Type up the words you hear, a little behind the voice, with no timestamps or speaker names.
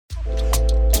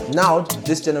now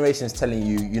this generation is telling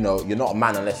you, you know, you're not a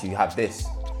man unless you have this.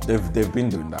 They've been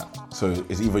doing that. So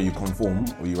it's either you conform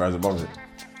or you rise above it.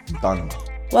 Done.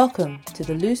 Welcome to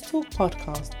the Loose Talk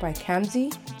podcast by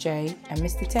Kamzi, Jay, and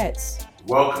Mr. Tets.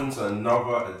 Welcome to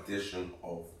another edition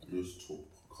of Loose Talk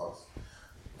podcast.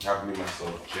 We have me,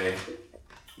 myself, Jay,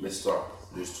 Mr.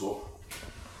 Loose Talk.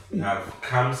 We have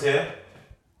Cams here,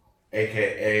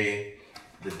 aka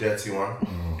the dirty one.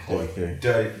 Okay.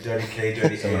 Dirty K,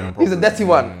 Dirty A. He's a dirty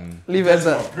one. Leave it as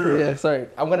that. Yeah, sorry.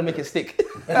 I'm going to make it stick.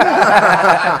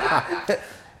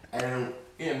 And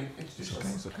Ian, introduce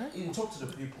yourself. Ian, talk to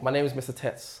the people. My name is Mr.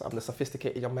 Tets. I'm the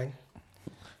sophisticated young man.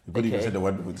 You couldn't even say the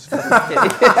word with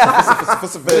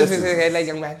Sophisticated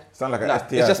young man. Sound like an Nah,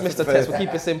 STI. it's just Mr. Tets. We'll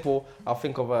keep it simple. I'll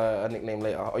think of a nickname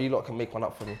later. Or you lot can make one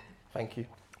up for me. Thank you.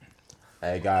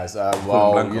 Hey guys,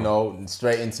 Blanco. you know,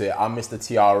 straight into it. I'm Mr.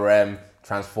 TRM,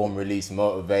 Transform, Release,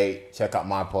 Motivate. Check out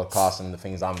my podcast and the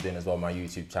things I'm doing as well, my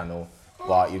YouTube channel.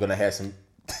 But you're gonna hear some,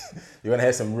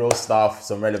 real stuff,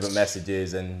 some relevant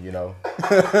messages, and you know,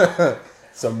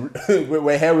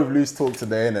 we're here with Loose Talk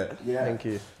today, innit? Yeah. Thank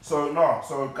you. So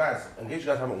guys, in case you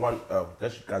guys haven't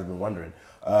been wondering,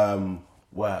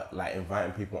 we're like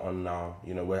inviting people on now.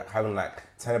 You know, we're having like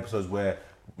 10 episodes where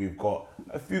we've got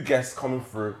a few guests coming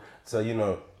through to, you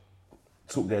know,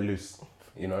 talk their loose,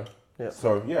 you know? Yeah.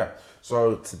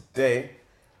 So today,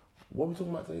 what are we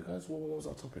talking about today, guys? What was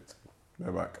our topic?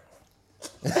 Bareback.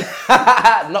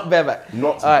 Not bareback.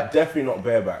 Definitely not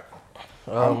bareback.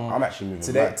 I'm actually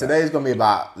moving back. Today is gonna be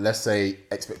about, let's say,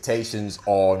 expectations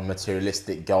on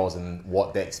materialistic girls and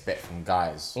what they expect from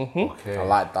guys. Okay. I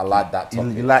like that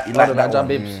topic. You like that that jam, one?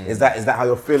 babes. Is that how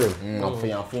you're feeling? I'm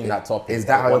feeling that topic. Is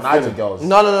that how Or you're Niger feeling? girls?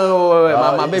 No, wait.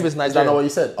 My baby's Nigerian. Is that not what you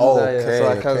said? Yeah, Okay, so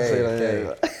I can't okay, say okay.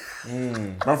 that. Yeah.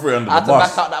 Man threw it under I had the to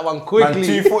bus. back out that one Man, quickly.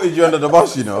 T-footed you under the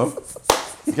bus, you know.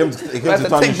 He came to Take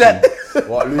tarnish that. you.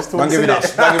 What, Loose Talk? Man, give me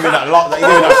that lock. Give me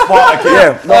that Sparta,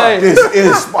 kid. Hey. This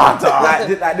is Sparta.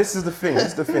 Like this is the thing. This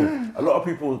is the thing. A lot of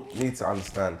people need to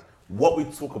understand what we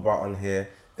talk about on here.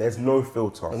 There's no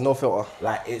filter. There's no filter.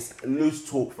 Like, it's loose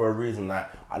talk for a reason. Like,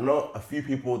 I know a few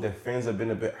people, their feelings have been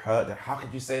a bit hurt. How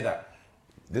could you say that?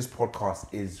 This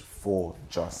podcast is for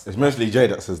just. It's mostly Jay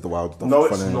that says the wild stuff. No,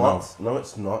 Fun it's in the not. mouth. No,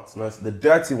 it's not. No, it's the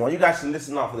dirty one. You guys should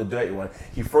listen out for the dirty one.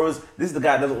 He throws. This is the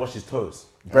guy that doesn't wash his toes.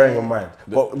 Bearing in mind.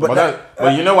 But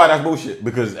you know why that's bullshit?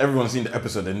 Because everyone's seen the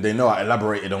episode and they know I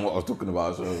elaborated on what I was talking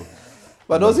about. So.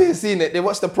 But those who ain't seen it, they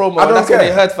watched the promo. I don't And that's care. what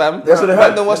they heard, fam. That's what they Man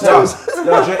heard. don't watch No, those.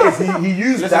 no, he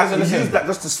used Listen, that. listen. He used that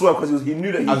just to swear because he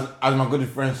knew that. As my good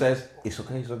friend says, it's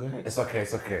okay, it's okay.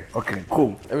 It's okay. Okay,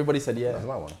 cool. Everybody said yeah. That's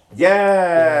my one.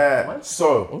 Yeah.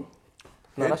 So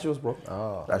No, that's yours, bro.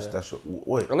 that's your,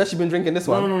 wait. Unless you've been drinking this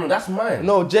one. No, that's mine.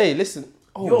 No, Jay, listen.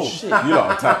 Oh, Yo. shit. You lot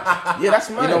are attached. Yeah, that's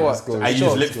mine. You know what? I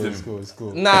use lips to It's him.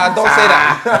 cool. Nah, don't say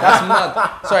that. That's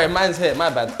mad. Sorry, mine's here. My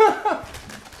bad.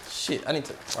 Shit, I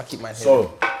keep mine here.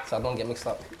 So I don't get mixed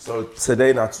up. So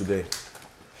today.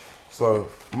 So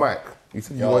Mike, you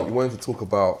said you wanted to talk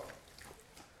about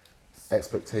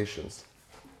expectations.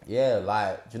 Yeah,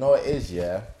 like, do you know what it is,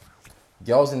 yeah?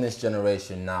 Girls in this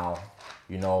generation now,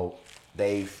 you know,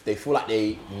 they feel like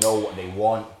they know what they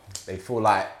want. They feel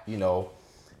like, you know,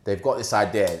 they've got this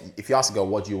idea. If you ask a girl,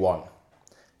 what do you want?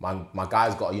 My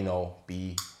guy's got to, you know,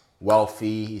 be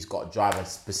wealthy. He's got to drive a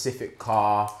specific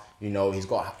car. You know, he's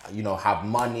got to, you know, have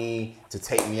money to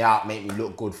take me out, make me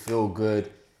look good, feel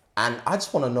good. And I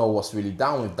just want to know what's really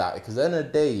down with that. Because at the end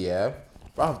of the day, yeah,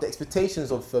 bruv, the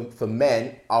expectations for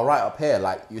men are right up here.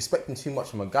 Like, you're expecting too much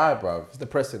from a guy, bruv. It's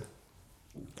depressing.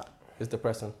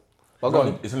 But go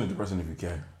on. It's only depressing if you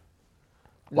care.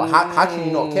 But how can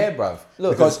you not care, bruv?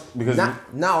 Look, because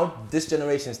now this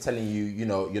generation is telling you, you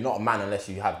know, you're not a man unless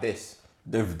you have this.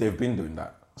 they've been doing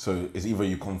that. So it's either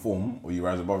you conform or you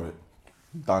rise above it.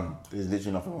 Done. There's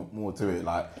literally nothing more to it.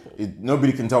 Like,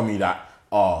 nobody can tell me that,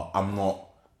 I'm not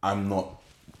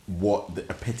what the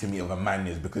epitome of a man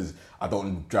is because I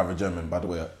don't drive a German. By the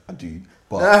way, I do.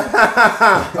 But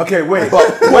Okay, wait. wait.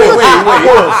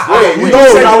 You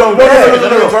just ruined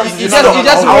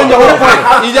the whole point.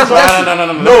 You just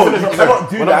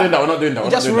We're not doing that.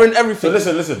 You just ruined everything.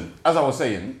 So listen. As I was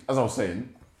saying,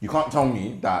 you can't tell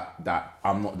me that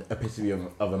I'm not the epitome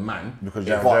of a man Because if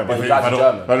you're I- German. if But I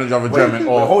you don't drive a German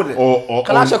or hold it. or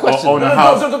Can I ask you a question? or own a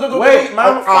house. Wait,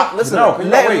 man. Listen, No,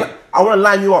 wait. I want to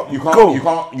line you up. You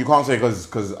can't say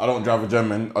because I don't drive a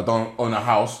German, I don't own a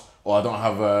house, or I don't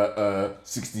have a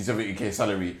 60, 70k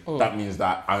salary. That means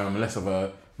that I am less of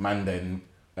a man than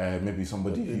maybe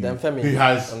somebody Than who Femi.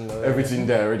 has everything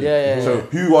there already. Yeah. So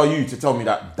who are you to tell me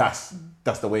that that's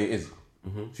the way it is?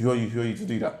 So who are you to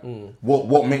do that?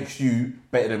 What makes you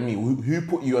better than me? Who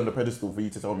put you on the pedestal for you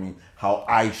to tell me how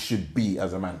I should be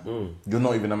as a man? You're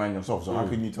not even a man yourself, so how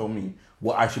can you tell me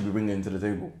what I should be bringing to the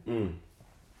table?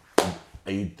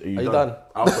 Are you done?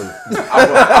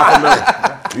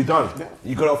 You done?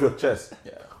 You got it off your chest?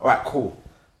 Yeah. All right, cool.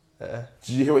 Did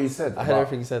you hear what he said? I heard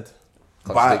everything he said.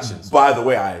 By the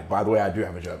way, I do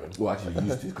have a German. Well, actually, you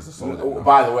used to because I saw that.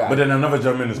 By the way, But then another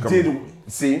German is coming.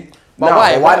 did see? But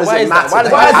Now, why does it matter? Why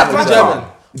does it matter? German?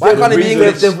 Why can't it be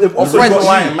English? French.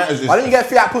 Why it matters is Why don't you get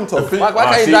Fiat Punto? Why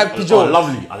can't you drive Peugeot? Oh,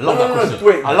 lovely. I love that question.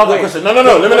 wait, I love that wait. question. No. Let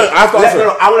me know. I have to answer.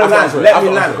 I want to land. Let me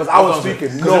land answer because it. I was Answer it.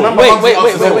 speaking. Because No, remember, Wait, Hans wait,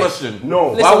 answered wait, the wait. question.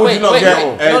 No. Listen, Why would wait, you not wait,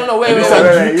 get? wait. No, wait, Edison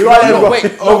wait, Duke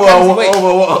wait. No, wait.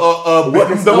 over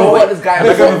what this guy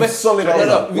is solid.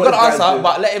 No, we got to answer,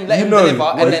 but let him deliver,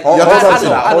 and then Hold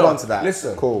I on to that.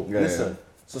 Listen, Cool. Listen.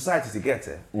 Society to get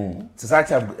it.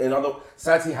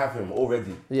 Society have him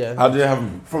already. Yeah. How did they have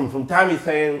him? From time he's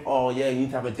saying, oh yeah, you need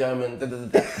to have a German.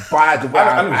 By the way,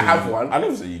 I have one. I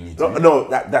never say you need to. No,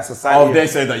 that's society. Oh, they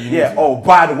say that you need Yeah. to. Oh,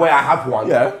 by the way, I have one.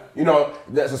 Yeah. You know,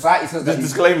 that society says that. There's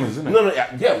disclaimers, isn't it? No,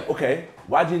 yeah, okay.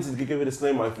 Why do you need to give a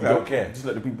disclaimer if you don't care? Just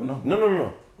let the people know.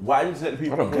 No. Why do you need to let the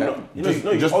people I don't care.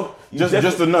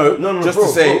 just to know.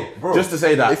 Just to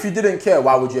say that. If you didn't care,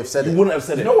 why would you have said you it? wouldn't have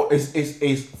said You it. know what?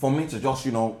 It's for me to just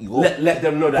Let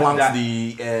them know that. plant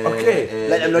the Okay.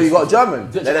 Let them know you got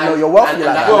German. Let them know you're wealthy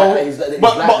like that.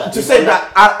 But to say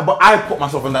that, I put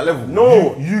myself on that level.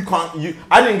 No. you can't.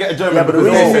 I didn't get a German Yeah, but the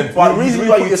because they said. reason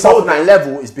you put yourself on that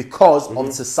level is because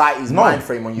of society's mind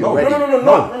frame on you already.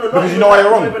 No. Because you know why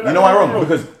you're wrong. You know why you're wrong.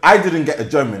 Because I didn't get a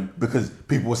German because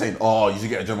people were saying, "Oh, you should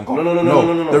get a German car."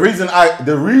 No. The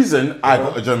reason I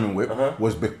got a German whip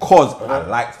was because I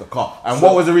liked the car. And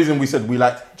what was the reason we said we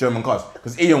liked German cars?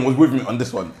 Because Ian was with me on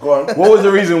this one. Go on. What was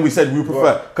the reason we said we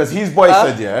prefer? Because his boy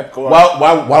said, "Yeah,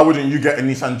 why wouldn't you get a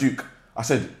Nissan Juke?" I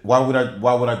said, why would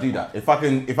I do that? If I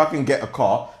can get a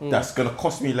car that's gonna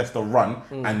cost me less to run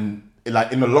and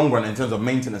like in the long run in terms of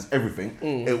maintenance, everything,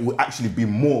 it would actually be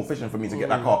more efficient for me to get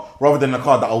that car rather than a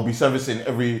car that I'll be servicing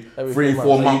every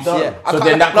 3-4 months. Yeah. So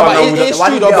then that No, car but it's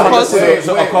true though because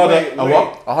a car that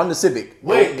what? A Honda Civic.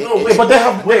 Wait. But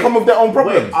they come with their own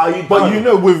problems. Are you But done? you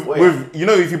know, with you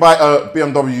know, if you buy a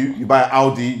BMW, you buy an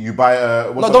Audi, you buy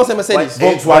a don't say Mercedes.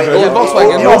 Volkswagen. Yeah,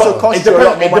 Volkswagen. It also costs you a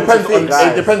lot more money to fix.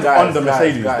 It depends on the Guys,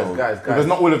 Mercedes guys, though, guys, because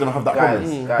not all of them have that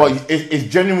problem. guys. But it's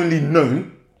genuinely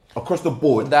known across the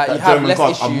board That that you have German less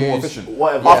cars are issues. more efficient.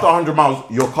 Whatever. After 100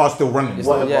 miles, your car's still running.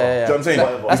 Whatever. Yeah. Do you know what I'm saying?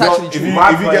 That's If actually if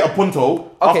true. you get a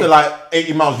Punto, after like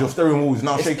 80 miles, your steering wheel is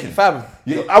now shaking. Fam.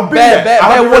 Yeah, I've been Bare there.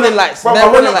 I had warning a lights. Bro, Bare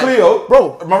my warning Renault lights. Clio,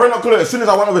 Bro. my Renault Clio. As soon as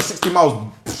I went over 60 miles,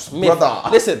 Myth. brother.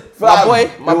 Listen, Fam, my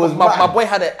it was boy mad.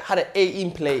 had an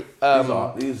 18 plate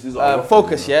These are Focus,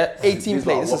 waffles, yeah, man. 18 These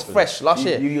plate. are This is waffles. fresh last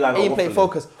year. You guys are 18 plate waffling.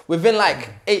 Focus. Within like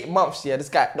 8 months, yeah, this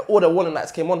guy, all the warning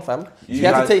lights came on, fam. You He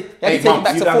had to guys- take it 8 back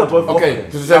months. to You guys are Ford. both Okay,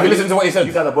 waffling. so have you listened to what he said?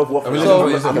 You guys are both waffling. Have you So listened to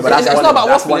what he said? Okay, but that's it's one- not about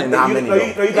that's waffling. one in how many You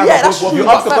though? guys Yeah, are that's both true. You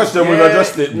but asked the fam- question, we've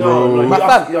addressed it, bro. No, My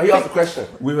fam. he asked the question.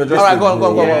 We've addressed All right, it. go on.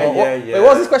 bro. Yeah. Wait, what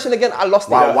was this question again? I lost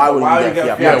it. Why would you get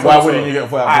Fiat Yeah, Punto? why wouldn't you get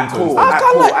Fiat Alright, Punto? cool. I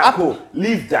can't like- Alright, cool.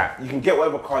 Leave that. You can get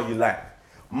whatever car you like.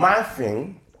 My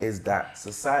thing is that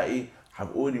society have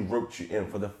already roped you in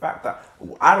for the fact that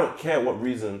I don't care what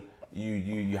reason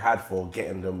you had for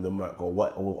getting them the Merc or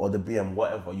what or the BM,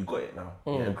 whatever. You got it now.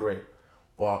 Yeah, great.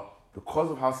 But because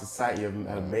of how society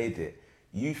have made it,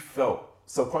 you felt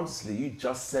subconsciously. You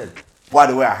just said, "By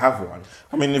the way, I have one."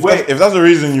 I mean, if Wait. that's the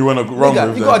reason you want to run Nigga,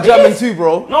 with you them. got a German too,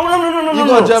 bro. No. You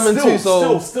got a German too,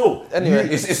 so- still. Anyway.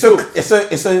 It's a what's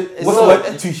the not- word?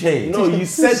 Touché. No, you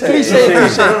said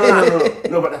Touché.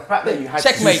 No, but the fact that you had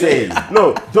Checkmate. touché.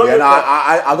 No, don't Yeah, no,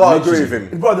 I gotta agree with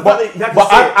him. Bro, the fact that you had to But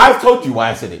say- I've told you why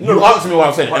I said it. You No, asked me why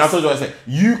I said it, and I told you what I said.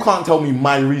 You can't tell me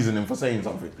my reasoning for saying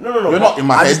something. No. You're not in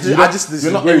my I head. just- You're I not- just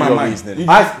You're not disagree in with my your mind. reasoning.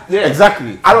 Yeah,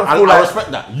 exactly. I don't feel I like-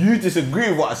 respect that. You disagree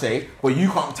with what I say, but you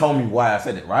can't tell me why I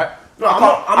said it, right? No, I I'm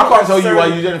can't not tell you why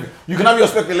necessarily- you did anything. You can have your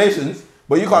speculations,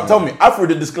 but you can't tell me. I threw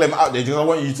the disclaimer out there because I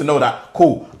want you to know that,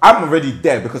 cool, I'm already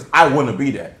there because I want to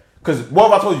be there. Because what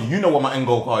have I told you? You know what my end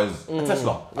goal car is? A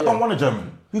Tesla. I don't want a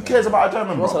German. Who cares about a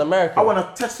German, bro? What's an American? I want a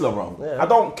Tesla, bro. I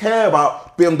don't care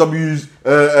about BMWs,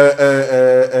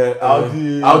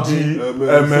 Audi,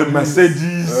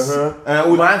 Mercedes.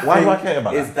 All My that. Why do I thing care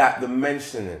about is that? that the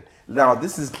mentioning. Now,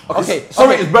 this is Okay,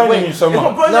 Sorry, okay, it's burning wait. you so much.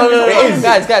 No, It is.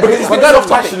 guys, Because it's we're been going so off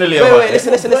topic. passionately Wait, about wait, it.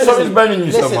 listen. Sorry, it's burning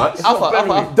you so Listen, much.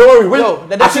 Alpha. Don't worry, Yo,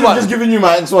 the I next should have one. just given you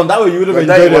my X1. That way you would have But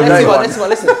enjoyed then- it. then-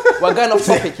 Listen. We're going off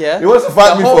topic here. He wants to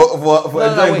fight The me whole- for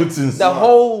enjoying good things. The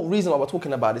whole reason why we're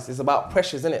talking about this is about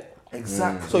pressures, isn't it?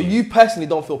 exactly. So you personally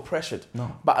don't feel pressured.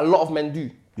 No. But a lot of men do.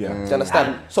 Yeah. Do you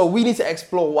understand? So we need to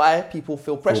explore why people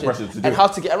feel pressured pressured to do and it. how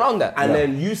to get around that. And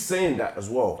then you saying that as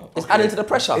well. It's adding to the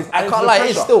pressure. It's I adding can't to the lie, it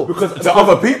is pressure. still. Because To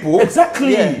other people.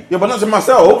 Exactly. Yeah. But not to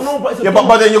myself. No, but it's a yeah,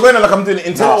 but then you're going like I'm doing it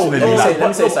intentionally. Let me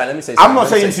like, say something. Let me say something. I'm not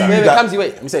saying to you Wait, that. Kamsi,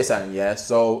 wait. Let me say something, yeah.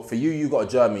 So for you got a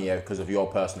German, yeah, because of your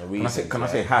personal reasons. Can I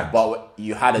yeah? say had? But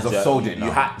you had a Because I've German. sold it now.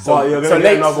 You had. But So, you're gonna so, get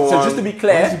ladies, another so one. just to be Why is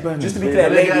clear, he burning just to it? be clear, You're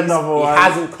gonna get ladies, he another one.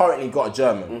 hasn't currently got a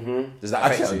German. Does that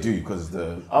affect Actually, I you? do because the.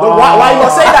 Why you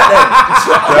gonna say that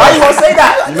then? Why you gonna say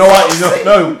that? You know what?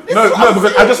 No,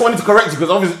 because I just wanted to correct you because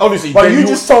obviously. But then you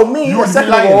just told me you a second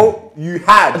lying. ago you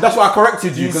had. That's why I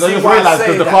corrected you You because I see just what I realized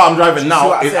say that the that- car I'm driving you see now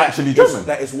what I is say? actually It's- German.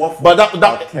 that is waffle. But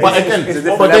but It's again,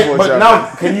 different but level German.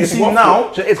 now can you It's see waffle. now?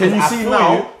 It's Can you because I see feel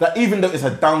now you. that even though it's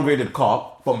a downgraded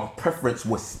car, but my preference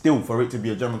was still for it to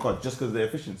be a German car just because of the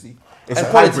efficiency. It's And a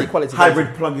quality, hybrid,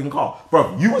 quality. plug-in car,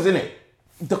 bro. You was in it.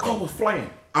 The car was flying.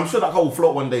 I'm sure that car will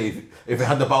float one day if it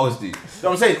had the powers to. You know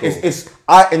what I'm saying? It's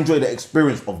I enjoy the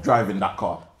experience of driving that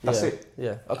car. That's yeah. it.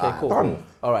 Yeah. Okay. Cool. done.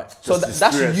 All right. So that's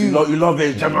Experience. you. You love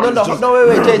it, German. No.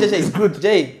 Wait. Jay. It's good.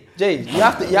 Jay. You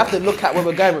have to look at where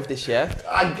we're going with this. Yeah.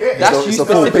 I get it. That's you it's a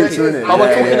full specifically. picture, innit? But we're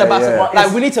Yeah, talking yeah, about yeah.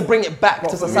 like we need to bring it back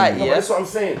to society. No, but Yeah. that's what I'm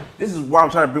saying. This is why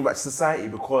I'm trying to bring back to society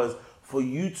because for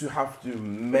you to have to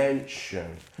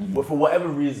mention, but for whatever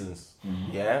reasons,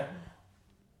 yeah,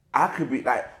 I could be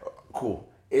like, cool.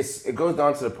 It goes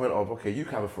down to the point of okay, you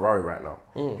can have a Ferrari right now.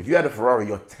 If you had a Ferrari,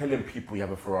 you're telling people you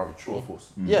have a Ferrari. True or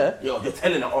false? Yeah. You're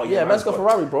telling them, oh Yeah, man's got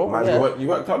Ferrari, bro. man's Yeah. got- You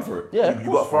worked hard for it. Yeah. You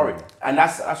got a Ferrari, and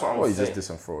that's what I'm What is saying. this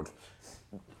some fraud?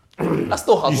 That's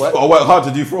still hard You work. still gotta work hard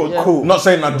to do fraud. Yeah. Cool. Not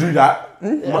saying I do that,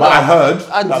 but I heard.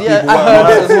 And that yeah, people I work heard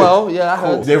hard. as well. Yeah, I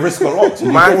heard. They risk a lot to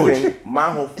do my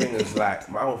fraud. whole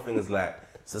thing is like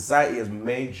society has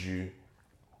made you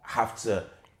have to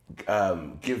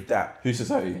give that. Who's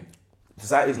society?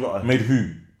 Society is not a Made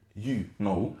who? you.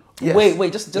 No. Yes.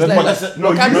 Wait, just That's let not let- necessar-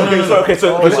 no, no, can you- you- no, no, no. Okay,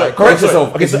 so Correct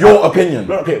yourself. It's your opinion.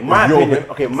 No, okay, my It's your opinion. opi-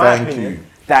 Okay, my Thank opinion. you.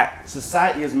 That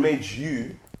society has made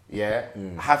you,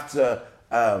 have to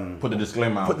Put the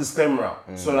disclaimer out. put disclaimer out.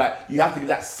 So like you have to give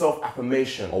that self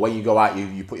affirmation. Or when you go out,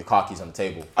 you put your car keys on the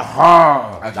table.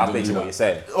 Aha. That's basically what you're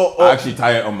saying. I actually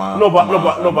tie it on my. No, but Yeah,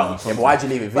 but why'd you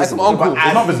leave it Like some visible? uncle.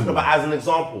 It's not visible. But as an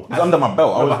example, It's under my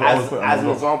belt. I No, always- but I always put it as under an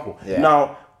my example. Yeah.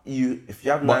 Now if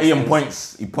you have But nice Ian things-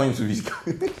 points. He points with his.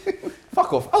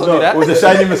 Fuck off. I don't do that. With the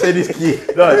shiny Mercedes key.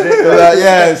 No,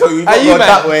 Yeah. So you Are got to you go man?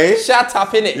 that way. Shut up,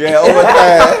 innit? Yeah, over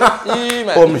there. You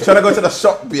man. Or trying to go to the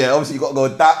shop. Yeah, obviously you got to go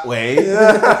that way.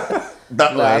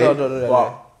 That Nah, way. no.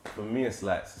 But for me, it's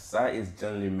like society has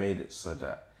generally made it so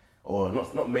that, or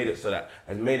not made it so that,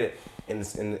 has made it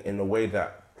in a way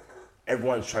that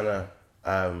everyone's trying to,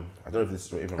 I don't know if this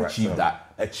is even right Achieve term.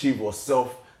 that. Achieve or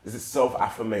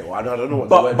self-affirmate, or I don't know what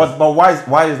the word But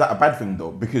why is that a bad thing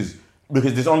though? Because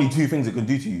there's only two things it can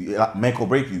do to you, like make or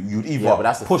break you. You'd either Yeah, but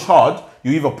that's the push hard.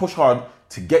 You either push hard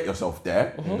to get yourself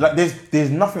there. Like there's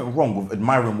nothing wrong with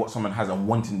admiring what someone has and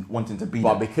wanting to be.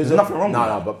 But there. because there's of nothing wrong.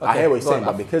 no, with that. but I hear what you're go saying.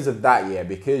 on. But because of that, yeah,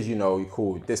 because you know,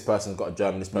 cool, this person's got a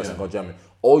German, this person's got a German.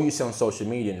 All you see on social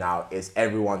media now is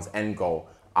everyone's end goal.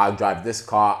 I drive this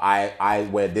car. I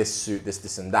wear this suit.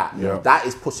 This and that. Yeah. That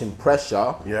is pushing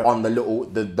pressure Yeah. on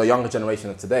the younger generation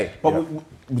of today. But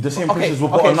the same Okay, pressures were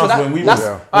okay, put on so us that- when we were.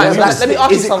 that's- alright, so let me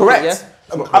ask you Is it something, correct? yeah?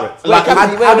 It's not correct. Like, Wait, how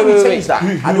wait, do wait, we wait, change wait. that?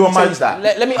 Who How do we am I- change that?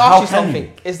 Let me How ask you can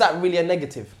something. Is that really a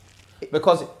negative?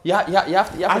 Because you have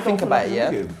to don't think feel about like it, it's yeah?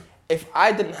 negative. If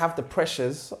I didn't have the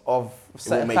pressures of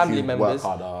certain make family you work members,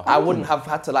 harder. I wouldn't have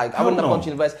had to I Hell wouldn't have no. gone to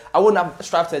university. I wouldn't have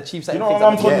strived to achieve You certain know things. what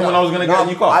mum that- told me Yeah. when I was gonna get a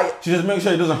new car? I- She just make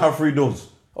sure it doesn't have 3 doors.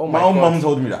 Oh my my own God. mum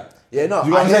told me that. Yeah, no, Do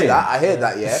you know what I I'm hear saying? that. I hear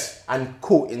that. Yeah, and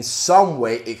cool. In some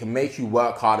way, it can make you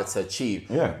work harder to achieve.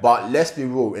 Yeah. But let's be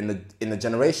real. In the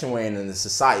generation we're in the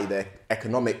society, the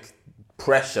economic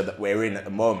pressure that we're in at the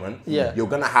moment, Yeah. you're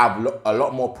gonna have a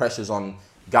lot more pressures on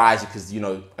guys because you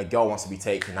know a girl wants to be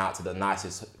taken out to the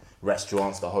nicest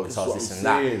restaurants, the hotels, what this I'm and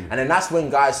that, saying. and then that's when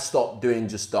guys stop doing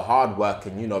just the hard work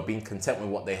and you know being content with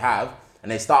what they have.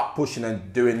 And they start pushing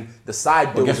and doing the side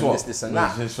But deals guess and what? this and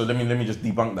that. So let me just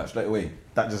debunk that straight away.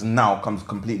 That just now comes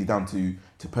completely down to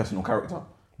personal character.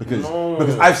 Because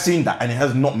I've seen that and it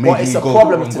has not made But me it's a go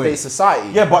problem the of wrong way. today's society.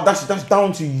 Yeah, but that's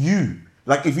down to you.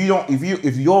 Like if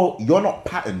you're not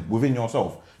patterned within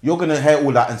yourself, you're gonna hear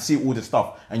all that and see all this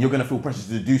stuff, and you're gonna feel pressure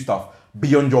to do stuff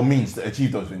beyond your means to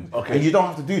achieve those things. Okay. And you don't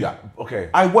have to do that. Okay.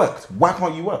 I worked. Why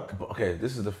can't you work? But okay,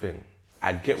 this is the thing.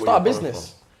 I get where Start a you're coming business.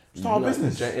 from. Start a No,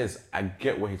 business. The thing is, I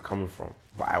get where he's coming from,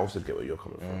 but I also get where you're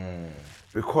coming from.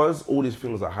 Because all these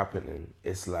things are happening,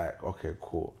 it's like, okay,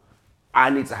 cool. I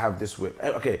need to have this whip.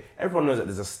 Okay, everyone knows that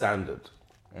there's a standard.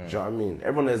 Do you know what I mean?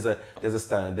 Everyone there's a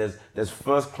standard. There's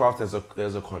first class.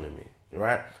 There's economy.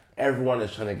 right? Everyone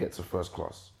is trying to get to first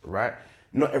class, right?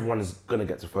 Not everyone is gonna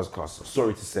get to first class.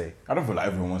 Sorry to say. I don't feel like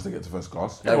everyone wants to get to first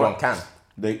class. Everyone can.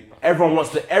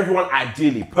 Everyone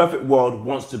ideally, perfect world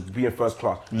wants to be in first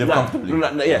class. Live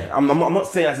comfortably. Yeah, I'm not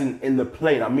saying as in the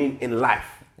plane, I mean in life.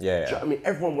 Yeah. Do you know what I mean,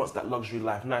 everyone wants that luxury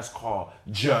life, nice car,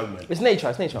 German. It's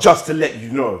nature. Just to let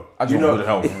you know. I just want good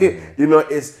health. You know,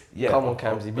 it's, yeah. Come on,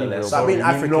 Kamsi, be real. So I mean, You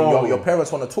African, know. your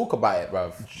parents want to talk about it,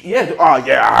 bruv. Yeah,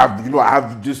 I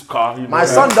have this car. You know. My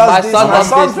son does My this. son My does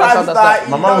son this, my son drives does that. that.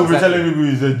 My he mum will be does telling people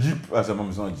it's a Jeep. I said, Mum,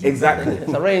 it's not a Jeep. Exactly.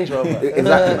 It's a Range Rover.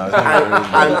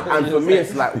 Exactly. and for me,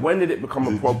 it's like, when did it become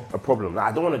a problem?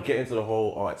 Like, I don't want to get into the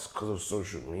whole, it's because of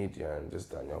social media and this,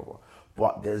 that, and the other.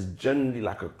 But there's generally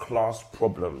like a class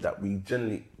problem that we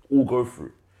generally all go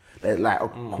through. They're like,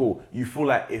 cool. You feel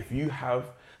like if you have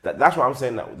that's why I'm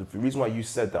saying that the reason why you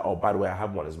said that. Oh, by the way, I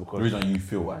have one is because The reason you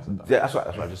feel I said that. yeah, that's what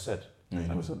I just said. No, you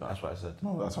never said that. That's what I said.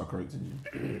 No, that's how I corrected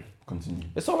you. Continue.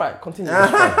 It's all right. Continue. You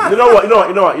know what?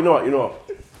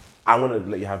 I want to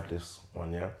let you have this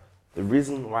one. Yeah. The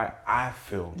reason why I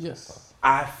feel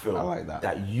I like that.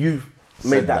 that you Said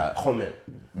made that that comment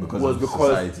because was of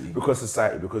because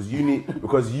society. because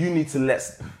you need to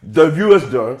let the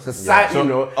viewers know, society So,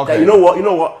 know okay. that you know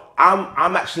what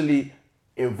I'm actually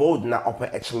involved in that upper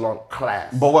echelon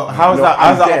class. But what, how's No, that?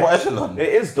 I'm How's that there. upper echelon? It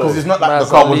is though. Because it's not like the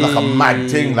car was like a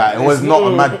mad thing. Like it was not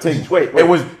a mad thing. Wait, it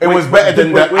was better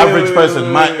than the average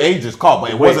person my wait. age's car,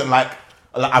 but it Wait. wasn't like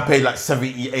I paid like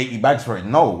 70, 80 bags for it.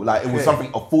 No, like it was something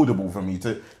affordable for me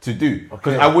to do.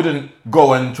 Because I wouldn't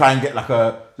go and try and get like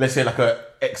let's say like a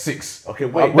X6. Okay,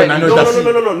 wait. When I know that's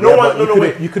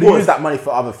Wait. You could have used that money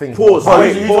for other things. Pause. How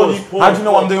Wait, do you pause. how do you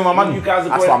know what I'm doing with my money? You guys are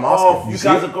That's going what I'm asking. off. You You see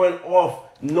guys it? are going off.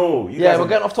 No, you Yeah, guys we're are-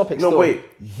 getting off topic No, still. wait.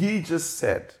 He just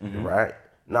said, right?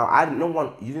 Now,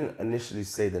 you didn't initially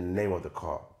say the name of the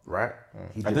car, right?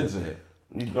 He I did say it.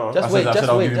 No. Just I wait. said Just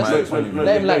I'll wait. give you Just my wait. explaining.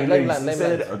 Let him land. Let him He land. Let him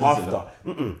said land. it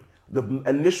after. The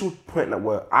initial point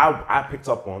that I picked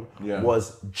up on Yeah.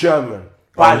 was German.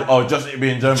 Just it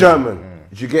being German. German.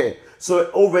 Did you get it? So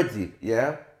already,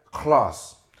 yeah,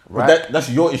 class, right? But that's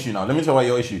your issue now. Let me tell you why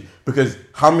your issue. Because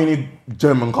how many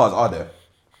German cars are there?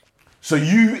 So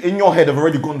you, in your head, have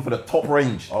already gone for the top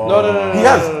range. No. He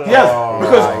has.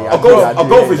 Because a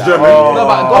Golf is German. No,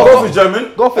 but A Golf- Golf is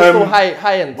German. Golf is still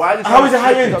high end. Why did How is it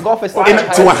high end? Golf is still To a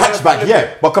high end. hatchback,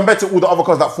 yeah. But compared to all the other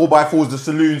cars like 4x4s, the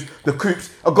saloons, the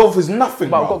coupes, a Golf is nothing.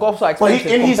 But bro. Golfs are But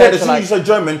expensive in his compared head, as to, soon as you say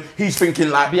German, he's thinking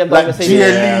like BMW,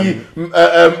 Mercedes.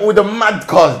 GLE, all the mad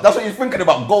cars. That's what he's thinking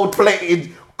about. Gold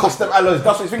plated, custom alloys.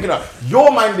 That's what he's thinking of.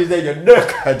 Your mind is there. You're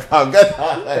naked. Get out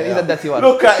there. He's a dirty one.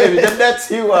 Look at him. He's a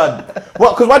dirty one.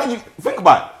 Well, because why did you think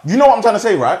about it? You know what I'm trying to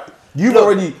say, right? You've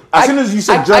already, as soon as you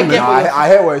said I German, get what I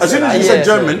hear what as soon as you Yeah, said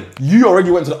so- German, you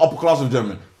already went to the upper class of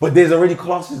German. But there's already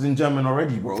classes in German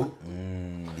already, bro.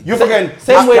 You're forgetting.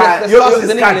 Same way guy- that there's this classes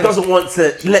in guy England. doesn't want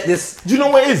to let this. Do you know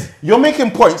what it is? You're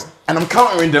making points and I'm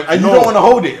countering them and you don't want to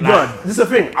hold it. No, Like, this is the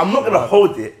thing. I'm not gonna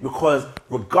hold it because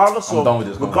regardless I'm of done with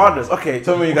this okay.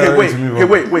 Tell me you okay, guys are ready to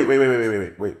move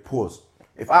on. wait. Pause.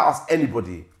 If I ask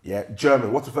anybody, yeah,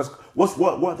 German, what's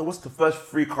the first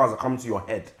three cars that come to your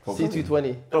head?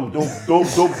 C220. Don't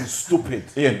be stupid.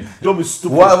 Ian, Don't be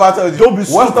stupid. what have I told you? Don't be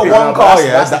What's the stupid. one car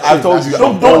That's that the I truth, told that's you the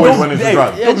I'm truth. always wanting to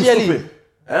drive? Yeah, Don't be GLE. stupid.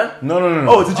 Huh? No.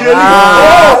 Oh, it's a GLE.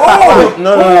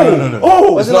 No.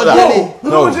 Oh, Was It's it not not that. GLE?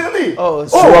 No. GLE. Oh,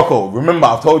 Sirocco. Remember,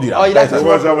 I've told you that. Oh, you like the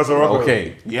Sirocco.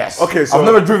 Okay. Yes. Okay, so I've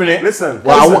never driven it. Listen.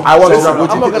 Well, I want to So drive would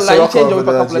it. you I'm not pick gonna the lie, you Sirocco changed it over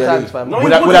over a couple of the times, GLE? fam. No, Would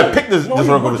you I wouldn't. pick this No, you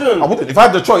Sirocco? wouldn't. I wouldn't. If I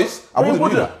had the choice, I No, you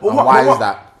wouldn't do wouldn't. that. And why is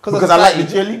that? Because I like the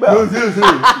GLE better.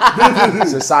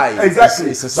 Society. Exactly.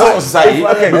 It's That's not society. society.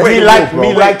 Okay,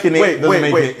 Me liking it doesn't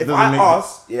make it. If doesn't I make it.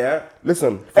 ask, yeah,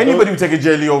 listen. Anybody would take a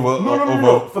GLE over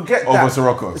No, forget over that.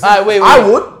 Sirocco. Alright, wait. I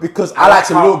would because I like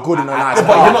to how- look good in a nice Yeah,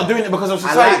 but car. you're not doing it because of I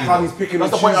society. like how he's picking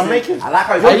That's the and point I'm choosing. making. I like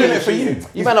how he's You're picking doing it and for you. choosing.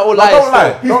 You man are all No, liars. don't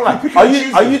lie. still. Don't lie. Pick Are and you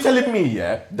choose are it. you telling me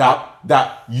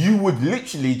that you would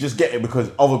literally just get it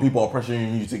because other people are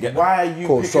pressuring you to get? Why are you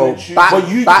Cool, picking so and choosing? back- But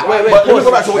you. back- wait, but let me pause.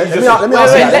 go back to what you Let just me said. let me Wait,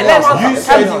 answer wait, that. let him Let me answer. You answer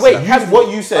said, that. Wait, what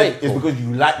you said Wait. is because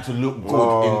you like to look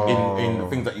good in the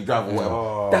things that you drive or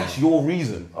whatever. That's your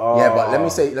reason. Yeah, but let me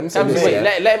say Kamsi, this. wait, yeah.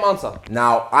 let him answer.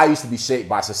 Now, I used to be shaped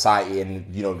by society and,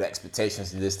 you know, the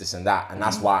expectations, this and that. And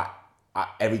that's why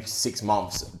every 6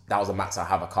 months, that was the max I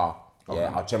have a car.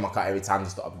 Yeah, I'll check my car every time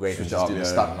just to upgrade and Switch just up, do the yeah,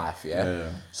 stunt yeah. life, Yeah, yeah.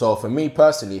 So for me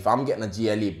personally, if I'm getting a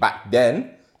GLE back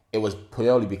then, it was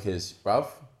purely because, bruv,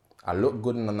 I look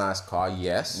good in a nice car,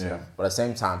 yes. Yeah. But at the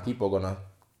same time, people are going to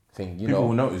think, you People know.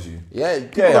 will notice you. Yeah,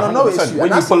 people Yeah, gonna notice 100%. you.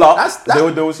 When And you pull up,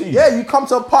 they will see you. Yeah, you come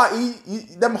to a party,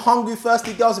 them hungry,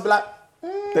 thirsty girls will be like,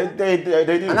 They do.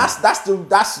 and that's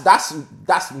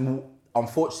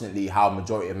unfortunately how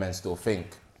majority of men still think.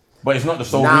 But it's not the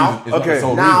sole Now, reason. It's not the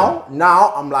sole reason.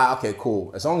 now I'm like, okay,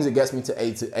 cool. As long as it gets me to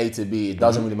A to B, it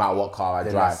doesn't really matter what car I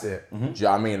drive. that's it. Do you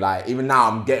know what I mean? Like even now,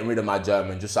 I'm getting rid of my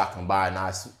German just so I can buy a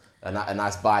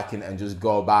nice bike and just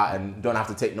go about and don't have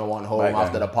to take no one home Bike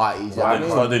after gang. the party. Do you know what I Like, mean?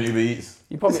 start doing Uber Eats.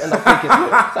 You probably end up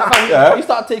taking. You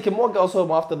start taking more girls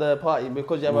home after the party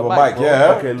because you have With a a bike. bike, Bro.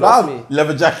 yeah. Okay, Trust look. me.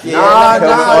 Leather jacket. Nah,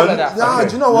 that.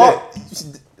 do you know what?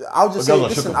 I'll just say, girls are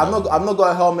listen, shook I'm about not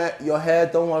got a helmet. Your hair,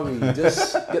 don't worry.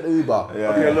 Just get the Uber.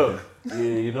 Okay, look.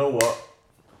 You know what?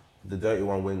 The dirty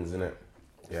one wins, innit?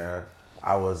 Yeah.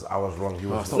 I was wrong. He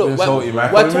was. Look, being salty,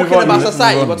 man. we're Can we move talking on? about Let's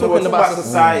society. move on. We're We're talking about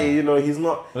society. You know, he's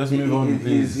not. Let's move on,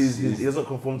 please. He doesn't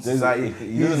conform to society.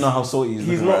 He doesn't know how salty he's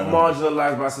He's looking not right now.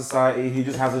 marginalized by society. He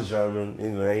just has a German. You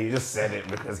know, he just said it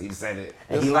because he said it.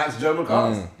 And he likes German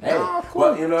cars. Hey,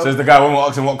 but you know. Says the guy when we're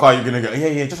asking what car you're gonna get.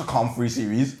 Yeah, just a calm 3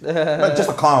 Series. Like, just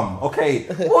a calm. Okay.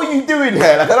 What are you doing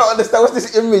here? Like I don't understand. What's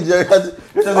this image? I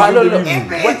don't know. I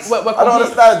don't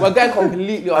understand. We're going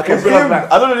completely off. Okay, bring us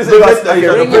back. I don't know this.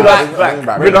 Bring it back.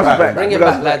 Bring us back. Bring it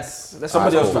back, lads. Let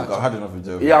somebody else I've track. had enough of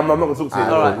Joe. Yeah, I'm not gonna talk to you.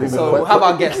 All right. So we'll have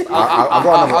our guest. I've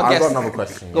got another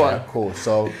question. Go yeah, on. cool.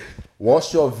 So,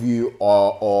 what's your view,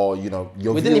 or you know,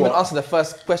 your We view didn't even on- answer the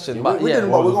first question, but we yeah.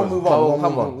 didn't, but we're gonna move on. Well, We're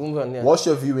gonna move on. yeah. What's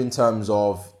your view in terms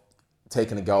of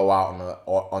taking a girl out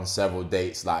on several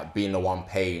dates, like being the one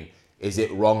paying? Is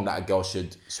it wrong that a girl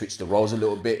should switch the roles a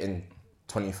little bit in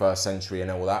 21st century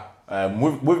and all that?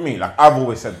 With me, like I've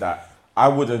always said that I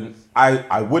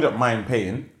wouldn't mind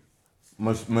paying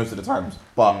most of the times,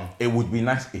 but it would be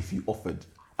nice if you offered.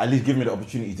 At least give me the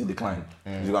opportunity to decline.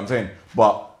 You see what I'm saying?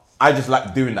 But I just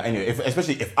like doing that anyway.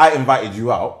 Especially if I invited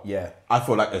you out, Yeah. I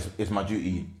feel like it's my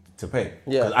duty to pay.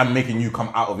 Yeah. Because I'm making you come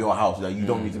out of your house. Like you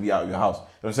don't need to be out of your house. You know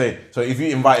what I'm saying? So if you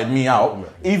invited me out,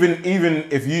 even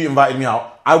if you invited me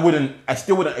out, I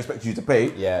still wouldn't expect you to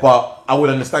pay. Yeah. But I would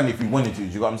understand if you wanted to. Do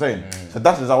you know what I'm saying? So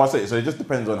that's just how I say it. So it just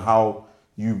depends on how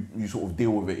you sort of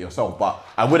deal with it yourself. But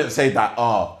I wouldn't say that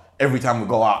every time we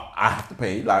go out I have to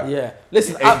pay. Like Yeah.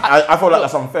 Listen, I feel like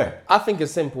that's unfair. I think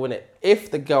it's simple, innit?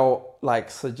 If the girl like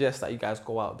suggests that you guys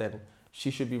go out, then she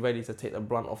should be ready to take the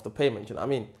brunt of the payment. You know what I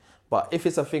mean? But if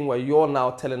it's a thing where you're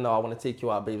now telling her, I want to take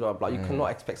you out, baby, blah, blah, you cannot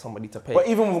expect somebody to pay. But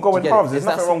even with going Do you get it? halves, there's It's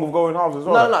that nothing wrong with going halves as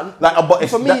well. No. Like, but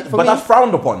it's, For me- but that's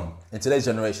frowned upon. In today's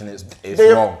generation, it's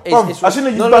Yeah, wrong. It's- I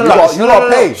shouldn't have no, used no, that. no, Like, no, you no, got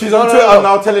no, paid. no, She's no, on no, Twitter no.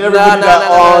 now telling Nah, everybody nah, that,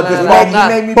 nah, this nah, man, nah,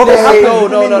 made me But pay. it happens. No, What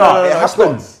do you mean no. It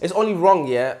happens. It's only wrong,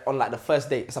 yeah, on like the first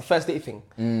date. It's a first date thing.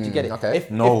 Do you get it? okay.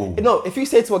 If you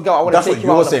say to a girl, I want to That's take what you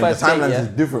out you're on the saying. The first date, timelines yeah, is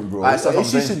different, bro. Alright, so That's if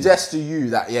what she I'm saying. suggests to you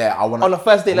that, yeah, I want on the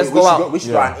first date, let's go out. We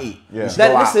should go Yeah. and eat. Yeah. We should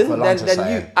Then go out listen, for lunch or then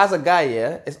something. you, as a guy,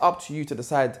 yeah, it's up to you to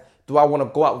decide, do I want to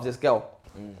go out with this girl?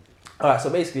 All right, so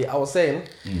basically, I was saying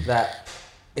that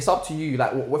it's up to you.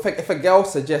 Like, if a girl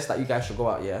suggests that you guys should go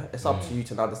out, yeah, it's up to you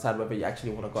to now decide whether you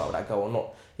actually want to go out with that girl or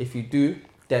not. If you do,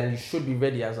 then you should be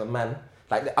ready as a man.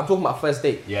 Like, I'm talking about first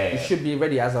date. Yeah, You yeah. should be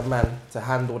ready as a man to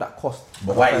handle that cost.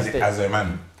 But of why the is first it date. as a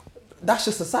man? That's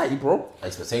just society, bro.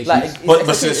 Expectations. Like, it's But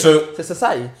expectation. It's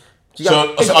society. Do you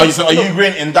get- So are you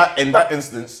agreeing in that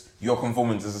instance you're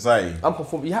conforming to society? I'm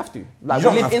conformed. You have to. Like, You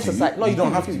don't we live have in to. society. No, You you don't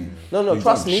do, have you to. do. No, You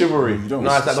trust don't. me. Chivalry. You don't.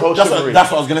 No, it's like the whole That's chivalry.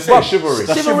 what I was gonna say. Bruv, Chivalry.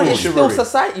 That's Chivalry is still chivalry.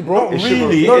 society, bro. Not It's really.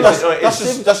 chivalry. No, It's that's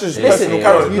just- just Listen, personal yeah,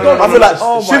 character. you don't I feel like really-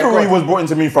 oh my chivalry God. was brought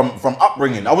into me from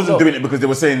upbringing. I wasn't No. doing it because they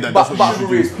were saying that But that's what you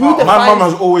who should do. My defines- mum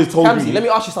has always told Kamsi, me. let me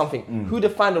ask you something. Who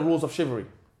defined the rules of chivalry?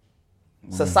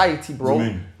 Society, bro. What do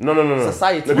you mean? No.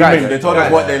 Society. Look, Women, guys, they told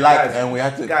us what they liked and we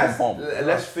had to guys, conform.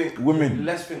 let's think. Women.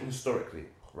 Let's think historically,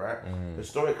 right?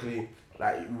 Historically,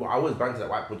 like I always banter that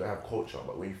white people don't have culture,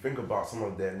 but when you think about some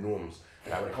of their norms,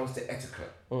 like when it comes to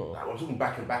etiquette, like I'm talking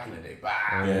back in the day,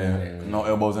 Yeah, no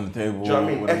elbows on the table. Do you know what I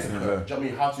mean? with Etiquette. everything Do you there. know what I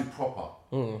mean? How to proper.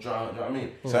 Do you know what I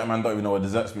mean? Certain man don't even know what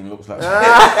dessert spoon looks like.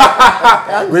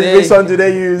 Which one do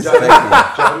they use? Do you know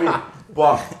what I mean?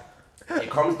 But it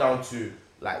comes down to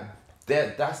like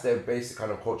that's their basic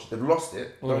kind of culture. They've lost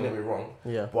it. Don't get me wrong.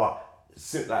 Yeah. But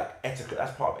like etiquette,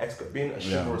 that's part of etiquette. Being a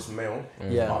chivalrous male,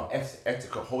 Yeah. part of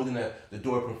etiquette. Holding the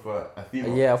door open for a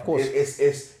female. Yeah, of course.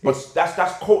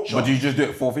 That's culture. But do you just do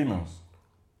it for females?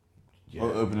 Yeah.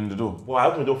 Opening the door. Well, I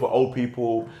open the door for old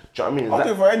people. Do you know what I mean? I'll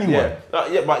do it for anyone.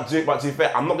 Yeah, but to be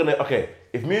fair, I'm not gonna. Okay,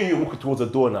 if me and you are walking towards the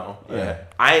door now, yeah,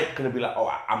 I ain't gonna be like, oh,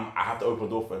 I have to open the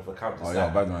door for Cam to Oh start. yeah,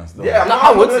 bad man still. Yeah, No,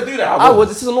 I'm not gonna do that. I would.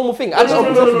 This is a normal thing. I just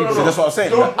open the door for people. So that's what I'm saying.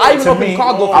 Don't- I even To open me,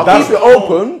 cargo for I'll that's- keep it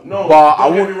open, No, but I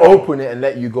don't get won't me wrong. open it and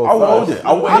let you go I will hold first. it.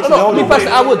 I will I don't know. hold Me it.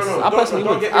 personally, I would. No, I personally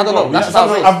don't would. get me I don't know. wrong. That's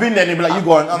how it is. I've been there and they be like, you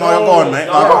go on. No, you're gone, mate.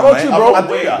 No, No, I you're got gone, you, mate. bro. I'll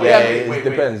do that. Yeah, it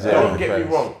depends, yeah, Don't it get me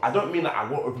depends. wrong. I don't mean that I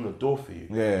won't open the door for you.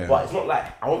 Yeah. But it's not like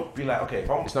I won't be like, okay, if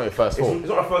I'm. It's not your first fault. It's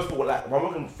not my first fault. Like if I'm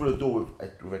walking through the door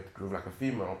with like a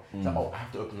female, it's like, oh, I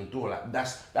have to open the door. Like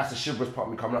that's the chivalrous part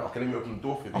of me coming out. Okay, let me open the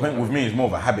door for you. I think with me it's more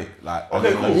of a habit. Like,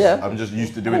 Okay, cool. Yeah. I'm just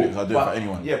used to doing it because I do it for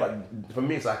anyone. Yeah, but for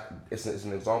me, it's like it's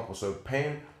an example. So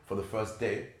paying for the first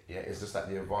date, yeah, it's just like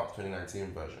the advanced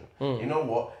 2019 version. You know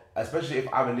what? Especially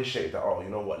if I've initiated that. Oh, you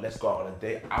know what? Let's go out on a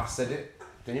date. I've said it.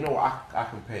 Then you know what? I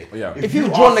can pay. Yeah. If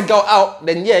you've drawn the girl out,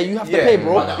 then yeah, you have to Yeah, pay,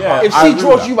 bro. yeah, If I she agree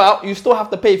draws with you out, you still have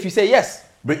to pay if you say yes.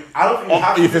 But I don't think you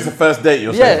have if to. it's a first date,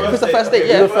 you're Yeah, saying. if it's a First first date, date,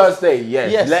 okay, yeah. The first date,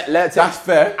 yes. Yes. Let's That's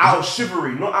fair. Out of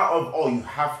chivalry, not out of oh you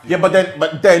have to. Yeah, but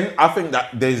then I think that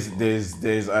there's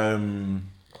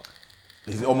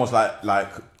almost like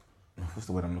what's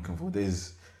the word I'm looking for?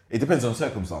 It depends on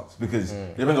circumstance because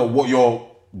it depends on what you're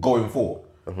going for.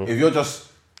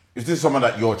 If this is someone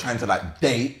that you're trying to like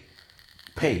date,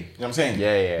 pay. You know what I'm saying?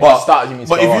 Yeah. But Start, you mean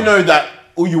but to if go you on. know that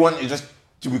all you want is just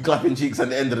to be clapping cheeks at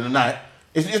the end of the night,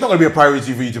 it's not going to be a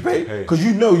priority for you to pay because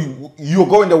you know you're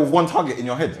going there with one target in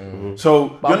your head. So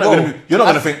But you're not bro,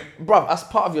 going to think. Bruv, as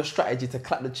part of your strategy to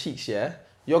clap the cheeks, yeah,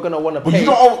 you're gonna want to pay. But you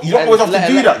don't always have to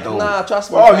do that though. Nah,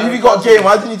 trust me. Oh, man. if you got game,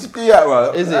 why do you need to do that,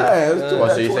 bro? Is it? Oh,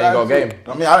 so you say you got game?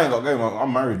 I mean, I ain't got game.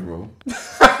 I'm married, bro.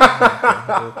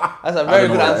 That's a very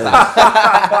don't good know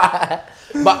answer.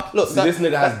 But look, So this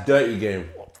nigga has dirty game.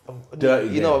 Dirty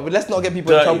game. you know, let's not get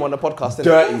people in Dirty. trouble on the podcast. innit?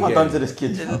 Dirty What have I game. done to this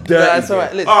kid? Dirty That's game.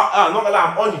 alright. Listen, I'm not gonna lie,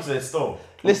 I'm on you to this still.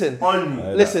 listen, On you.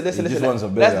 listen. just Listen. wants a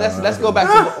Let's beer, let's go back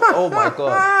to. Oh my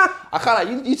god, I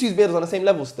can't. You two's beards on the same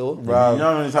level still. You know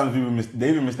how many times people they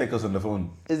even mistake us on the phone?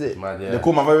 Is it? Mad, yeah. They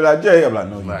call my phone like Jay. I'm like,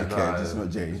 no, you Mad, dickhead. nah, It's not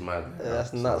Jay. It's mad.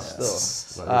 That's nuts still.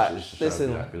 It's like, Alright, you should try to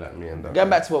listen. be like me and that. Going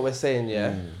back to what we're saying,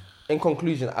 yeah. In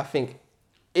conclusion, I think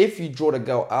if you draw the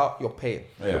girl out, you're paying.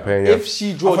 Yeah. paying, yeah. If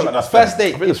she draws like you, that's first fair.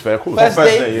 date, I think it's fair, cool. First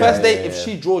First date, date, yeah, first date. yeah, If yeah.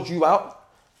 she draws you out,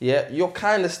 yeah, you're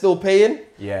kind of still paying.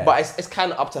 Yeah. But it's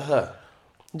kind of up to her.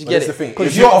 Do you But get that's it? the thing, Because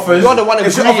If she you're, offers- you're the one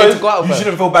if she agreeing offers, to go out with you her.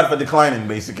 shouldn't feel bad for declining,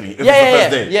 basically. If Yeah, it's the yeah,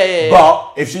 first date. yeah.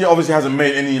 But if she obviously hasn't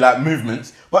made any like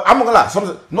movements, but I'm not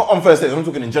gonna lie, not on first dates. I'm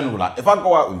talking in general. Like if I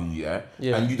go out with you,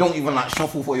 Yeah. and you don't even like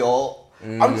shuffle for your,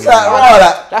 I'm just like, oh,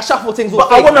 like, That shuffle thing's all but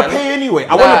fake, I want to man. pay anyway.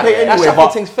 I Nah, want to pay That anyway. shuffle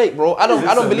But thing's fake, bro. I don't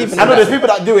Listen, believe in I know that. there's people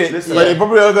that do it, Listen, but they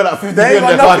probably only got like 50 They in ain't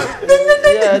their got card.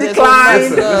 Yeah, there's all Decline.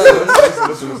 kinds of-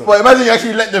 Listen. But imagine you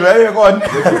actually let them. Hey, go on.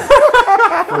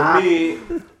 For me,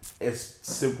 it's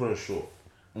simple and short.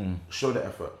 Show the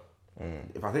effort.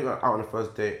 If I take her out on the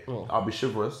first date, I'll be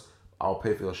chivalrous. I'll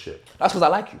pay for your shit. That's because I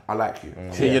like you. I like you.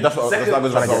 Yeah, that's what Second, I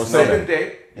was saying. second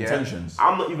date, yeah, Intentions.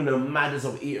 I'm not even the maddest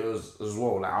of eaters as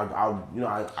well. Like I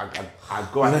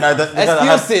go out.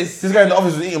 Excuses. This guy in the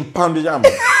office was eating pounded yam,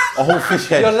 a whole fish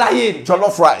head, You're lying.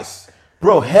 jollof rice,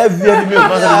 bro, heavy meal.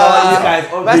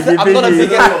 I'm not a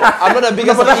biggest. I'm not a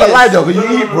biggest. But that's a lie though, because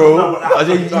you eat, bro. I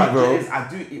say you eat, No, bro. I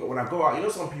do eat when I go out. You know,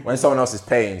 some people. When someone else is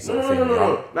paying, sort of thing.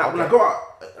 No. Like, when I go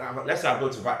out, let's say I go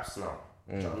to Vaps now.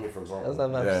 Do you know what I mean, for example? That's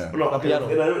not nice. Yeah. But no, My piano.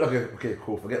 okay,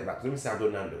 cool. Forget that. Let me say I go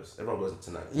Nando's. Everyone goes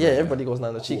to Nando's. Yeah, everybody goes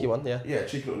down the cheeky one. Yeah. Yeah,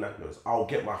 chicken with Nando's. I'll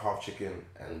get my half chicken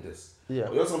and this. Yeah.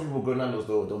 But you know, some people go Nando's,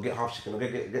 they'll get half chicken,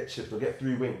 they'll get chips, they'll get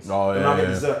 3 wings. Oh, Then yeah, I'll get yeah.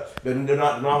 dessert. Then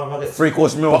I'll get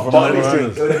 3-course meal from bottle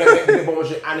McDonald's. drinks. They get bottle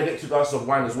drink and they get 2 glasses of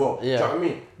wine as well. Yeah. Do you know what I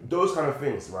mean? Those kind of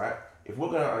things, right? If we're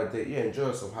going out on a date, yeah, enjoy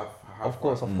yourself, have Of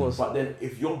course, fun. of course. But then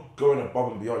if you're going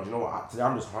above and beyond, you know what? Today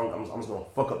I'm just hungry. I'm just gonna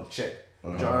fuck up the check. Do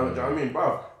you know what I mean,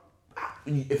 bro?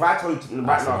 If I told you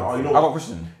right now, oh, you know I got a what?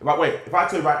 question. If I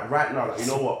tell you right now, like, you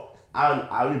know what?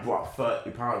 I only brought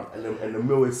 £30 and the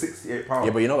meal is £68. Yeah,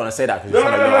 but you're not gonna say that because No, you're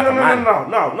trying to look like a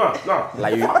man. no.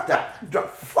 Like you- Fuck that.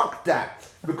 Fuck that.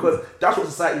 Because that's what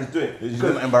society is doing. You're just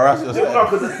gonna embarrass yourself. No,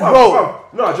 because Bro, no, do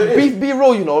you know what it is? Be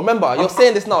real, you know. Remember, you're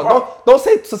saying this now. Don't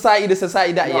say society this,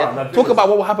 society that. No, Yeah. no, Talk because- about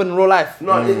what will happen in real life.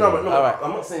 No, but Alright. I'm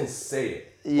not saying say it.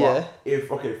 Yeah. But if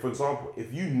for example,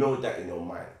 if you know that in your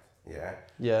mind,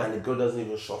 Yeah. and the girl doesn't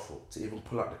even shuffle to even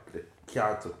pull out the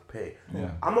card to pay, Yeah.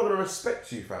 I'm not gonna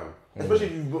respect you, fam. Especially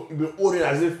if you've been ordering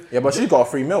as if. Yeah, but she got a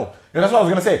free meal. Yeah, that's what I was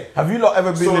gonna say. Have you lot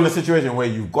ever been So- in a situation where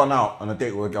you've gone out on a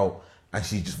date with a girl and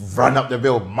she just ran up the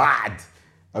bill mad,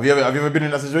 Have you ever been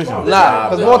in that situation? Nah,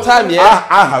 because more time, yeah.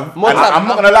 I have. More And time. I'm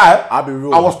not gonna lie. I'll be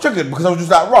real. I was triggered because I was just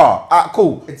like, rah,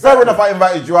 cool. Fair enough, I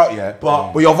invited you out, yeah.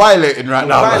 But you're violating right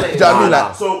now. violating. Do you know what I mean? Nah,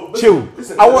 Like, So chill.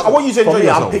 I want you to For enjoy me,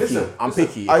 I'm yourself. picky. I'm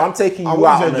picky. If I- I'm taking I you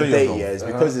want out you to on a enjoy date, yourself. yeah, it's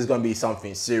because it's gonna be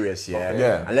something serious, yeah.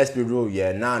 Yeah. And let's be real,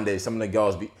 yeah. Nowadays, some of the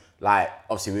girls be like,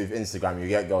 obviously with Instagram, you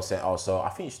get girls saying, "Oh, so I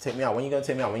think you should take me out. When you gonna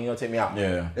take me out? When you gonna take me out?"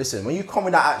 Yeah. Listen, when you come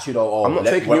with that attitude, oh, I'm not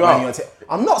taking when you out. gonna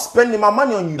I'm not spending my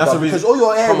money on you, That's bruv, the reason- because all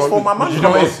your hair is Come on, for my but money. You know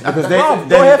what it is? Because they, Bruv,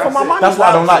 they you're here for my money. That's why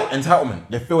I don't bruv. like entitlement.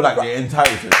 They feel like they're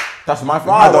entitled to it. That's my thing.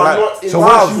 Bruv, I don't I'm like. not So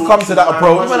once entitled you come to that to my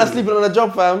approach, Man, I'm sleeping on a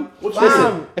job, fam. What you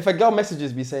Listen, mean? if a girl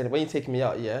messages me saying, when you taking me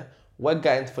out, yeah, we're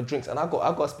going for drinks, and I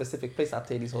got a specific place I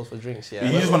take these hoes for drinks, yeah.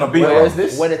 you just want to be Where there. is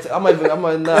this? When it, I'm a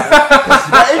nah.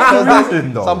 That is the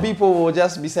reason, though. Some people will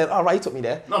just be saying, "All right, you took me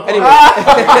there." Anyway,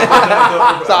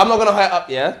 so I'm not gonna hire up,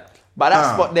 yeah. But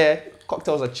that spot there,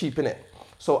 cocktails are cheap, innit?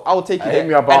 So I will take you Hit there,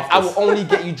 me up and after. I will only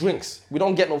get you drinks. We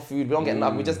don't get no food, we don't get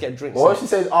nothing. We just get drinks. What if she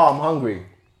says, "Oh, I'm hungry"?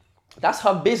 That's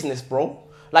her business, bro.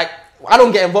 Like, I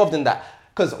don't get involved in that.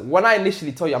 Because when I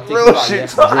initially tell you I'm taking Real you out,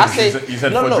 shit. yeah, I Drinks. say, You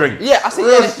said no, for no, drinks. yeah, I say,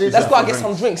 Real yeah, shit. let's go and For get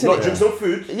some drinks, Not innit? drinks, no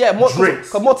food. Yeah, more drinks.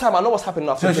 Because more time, I know what's happening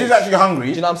after So she's drinks. actually hungry.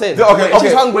 Do you know what I'm saying? Okay, If she's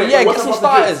okay. hungry, yeah, What get some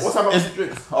time after starters. drinks? What time after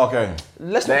drinks? Okay.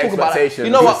 Let's The not talk about that. expectation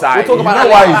You know what? inside. We'll talk You about You know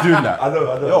that why later. he's doing that? I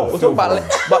know. Yo, We'll talk about it.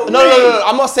 But no.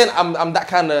 I'm not saying I'm that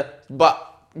kind of. But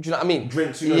do you know what I mean?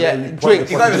 Drinks, you know, Yeah, then you drinks.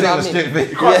 He's not You even know what I saying mean? the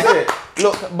You can't say it.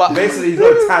 Look, but Basically, he's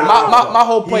no time. my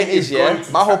whole point He is, is going yeah.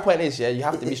 to My whole tap. point is, yeah. You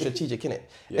have to be strategic, innit?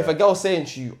 If a girl's saying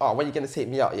to you, "Oh, when you gonna take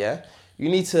me out?" Yeah, you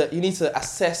need to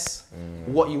assess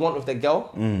what you want with the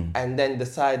girl, and then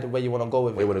decide where you want to go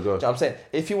with it. Where you wanna go. Do you know what I'm saying?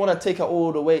 If you want to take her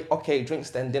all the way, okay, drinks,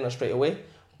 then dinner straight away.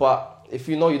 But if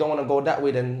you know you don't want to go that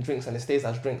way, then drinks, and it stays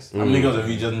as drinks. How many girls have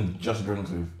you just drinks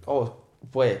with? Oh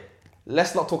boy,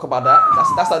 let's not talk about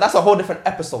that. That's a whole different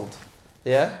episode.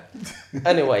 Yeah.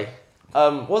 Anyway,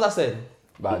 what was I saying?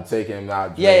 About taking him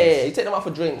out. Yeah. You take them out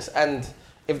for drinks, and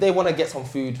if they want to get some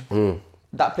food,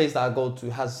 that place that I go to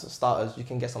has starters. You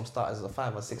can get some starters at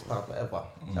 £5 or £6, whatever.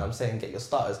 You know what I'm saying? Get your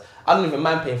starters. I don't even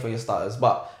mind paying for your starters,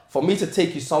 but for me to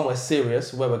take you somewhere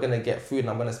serious where we're gonna get food and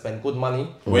I'm gonna spend good money,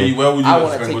 Where would you I want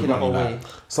want to take good you the whole money? way.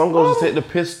 Some girls take the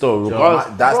piss though. You know,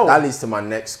 Regardless, that leads to my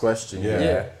next question. Yeah.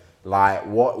 Yeah. Like,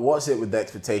 what's it with the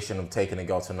expectation of taking a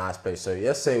girl to a nice place? So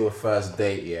let's say with first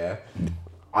date, yeah.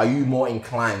 Are you more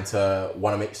inclined to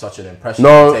want to make such an impression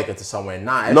No. and take her to somewhere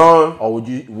nice? No. Or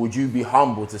would you be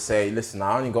humble to say, listen,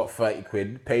 I only got 30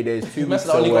 quid, payday's 2 weeks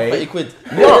Messing only got away. 30 quid.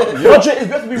 your drink is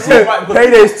better to be real, right? because-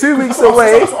 Payday's 2 weeks That's what-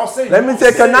 away. that's what I'm saying. Let me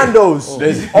take a Nando's or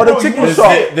the chicken There's,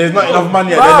 shop. there's not enough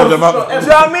money at the Bruv, end of the month. do you know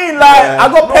what I mean? Like,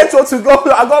 I got petrol to go.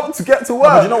 I got to get to work.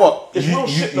 But you know what? It's real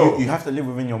shit, you though. have to live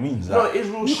within your means. No, like, it is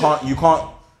real you shit. Can't, you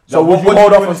can't. So like, would you what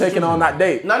hold do off in on this taking her on that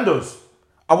date? Nando's.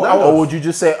 Or would you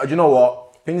just say, do you know what?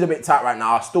 Things are a bit tight right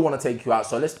now. I still want to take you out,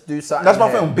 so let's do something. That's my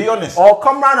here. thing. Be honest. Or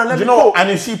come round and let Do you me know? cook. And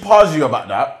if she pars you about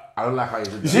that, I don't like how you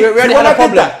did you that. see, We already when had a I did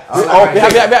problem. that, We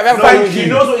have a problem with He you.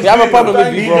 knows what he's We have a doing, problem though.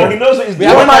 with you, bro. He knows what he's We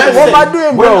doing. have a problem What am I with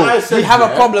doing, when bro? I said, We have a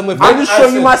yeah, problem with I'm it. just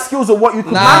showing you my skills of what you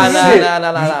can Nah.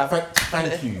 manage.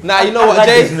 Thank you. Nah, you know I what, like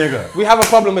Jay? this nigga. We have a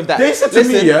problem with that. They said to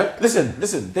Listen, me, yeah.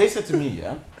 Listen. They said to me,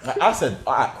 yeah. Like, I said,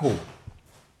 alright, cool.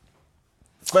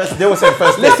 First, they were saying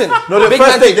first date. Listen, no, the big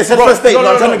first man date. thing- They said bro, first date. no, No,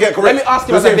 I'm no, trying no. to get correct. Let me ask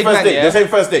you They as a saying big first man, date. yeah? They're saying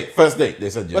first date. First date. They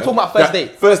said, yeah. We're talking about first That-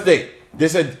 date. First date. They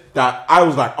said that I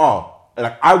was like,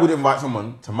 like I would invite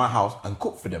someone to my house and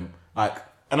cook for them, like,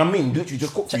 and I mean literally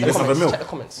just cook for you. the Let's have a comments, meal. check the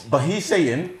comments. But he's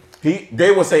saying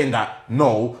they were saying that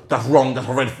no, that's wrong. That's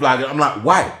a red flag. I'm like,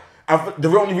 why? The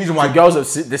only reason why Girls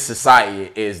of this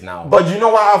society is now. But you know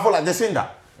why I feel like they're saying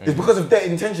that? It's because of their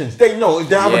intentions. They know if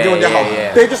they have a girl in their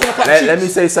house, they just want to clap cheeks. Let me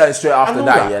say something straight I after know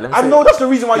that. that. Yeah, let me I say- know that's the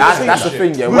reason why you're saying That's that. the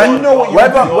thing, yeah. Well, you know what you're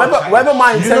doing. Whether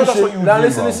my You know intention. that's what you Now do,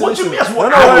 listen, bro. listen, What do you listen. mean that's what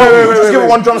No, I no, would wait, do? wait, Just wait, give her wait.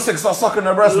 one drumstick, start sucking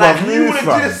her breast, Like, man. you Move, would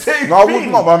fam. do the same No, I would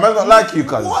thing. not, but I might not like you,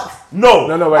 cuz. No.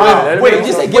 No, wait. Wait, Did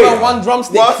you say give her one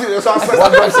drumstick? Well, that's what I'm saying.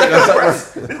 One drumstick, that's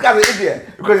This guy's an idiot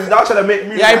because he's now trying to make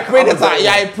me. Yeah, a like, predator. I'm a-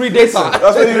 Yeah, a predator. That's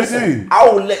what you do. I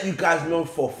will let you guys know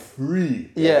for free.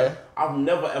 Yeah. I've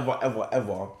never,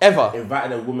 ever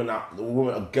invited a woman,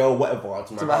 a girl, whatever,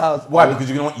 to my house. Why? Because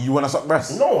you want to suck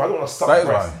breasts? No, I don't want to suck That is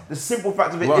breasts. why. The simple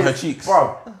fact of it You want is, her cheeks.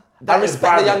 bro. I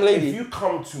respect the young environment, lady. If you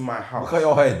come to my house, Look at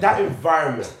your head. that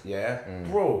environment, yeah,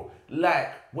 bro,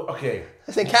 like, okay,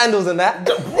 I say candles and that.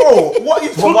 bro, what are you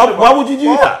talking Why, about? why would you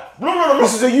do that? No.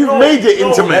 This is you've made it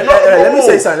intimate. Let me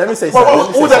say something.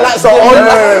 All the lights are on.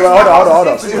 Hold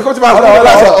on. You come to my house, all the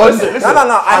lights are on.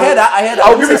 No. I hear that.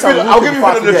 I'll give you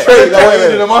for the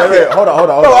trade. In the market. Hold on.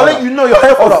 Bro, I'll let you know your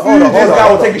hair for food. This guy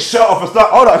will on. take his shirt off and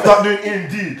start doing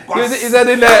Indeed. He said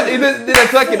in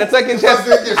the Turkish chest.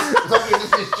 Stop doing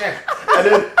this in his chest.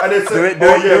 and then say,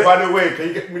 by the way, can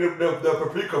you get me the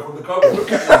paprika from the cupboard?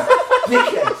 Look at him.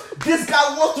 Dickhead. This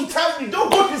guy wants to tell you,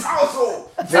 don't go to his household.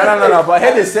 No. But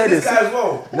here they say this. This guy as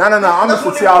well. No. I'm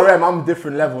Mr. TRM. I'm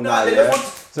different level now. Yeah.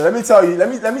 So let me tell you. Let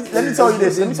me tell you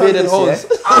this. Let me tell you this. Yeah?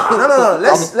 No.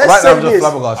 Let's say this.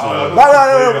 No. Wait.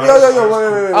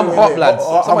 I'm hot, lads.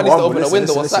 Somebody needs to open a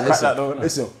window. What's that?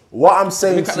 Listen. What I'm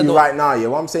saying to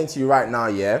you right now,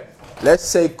 yeah. Let's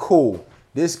say cool.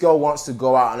 This girl wants to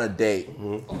go out on a date.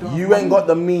 Mm-hmm. You ain't got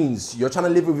the means. You're trying to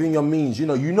live within your means. You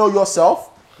know yourself.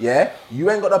 Yeah,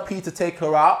 you ain't got the P to take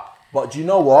her out, but you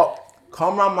know what?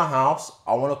 Come round my house.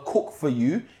 I want to cook for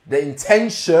you. The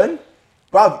intention,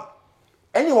 bruv,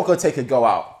 anyone can take a girl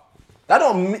out. That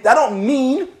don't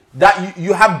mean that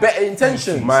you have better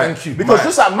intentions. Thank you. Because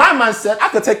just like my man said, I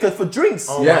could take her for drinks.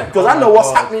 Yeah. Because I know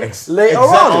what's happening later on.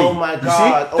 Oh my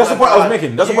God. That's the point I was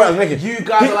making. You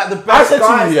guys are like the best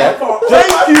guys ever.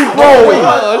 Thank you, bro. Wait.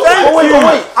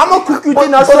 I'm gonna cook you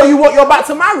dinner, show you what you're about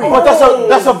to marry. But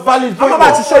that's a valid point. I'm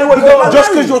about to show you what you're about to marry.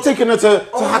 Just because you're taking her to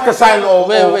Hakkasan or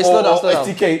slow down.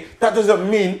 STK, that doesn't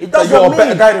mean that you're a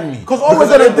better guy than me. Because all we're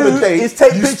gonna do is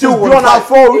take pictures, be on our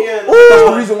phone. That's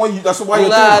the reason why that's why you're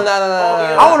doing it.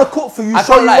 Nah. I want to cook for you,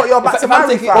 show you what you're about to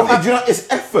marry. Do you know it's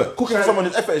effort? Cooking for someone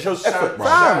is effort. It shows effort, bro.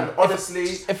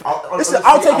 Honestly,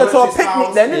 I'll take her to a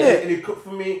picnic then, innit? And he cooked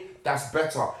for me. That's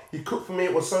better. He cooked for me.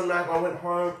 It was so nice. I went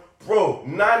home, bro.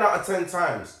 9 out of 10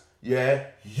 times. Yeah,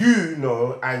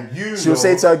 She'll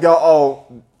say to her girl,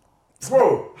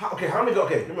 bro, how many?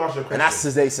 Okay, let me ask you a question. And that's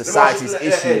today's society's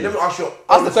issue. Let me ask you.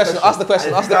 Ask the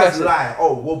question. If you guys lie,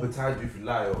 what would time do if you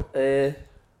lie?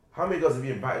 How many girls have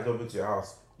you invited over to your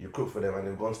house? You cook for them and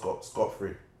they've gone scot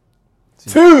free.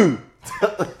 2.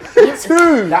 That's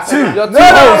two. No.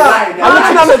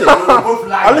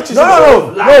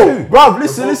 No, bro.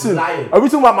 Listen. Are we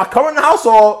talking about my current house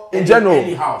or in general?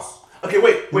 Any house. Okay,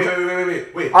 wait.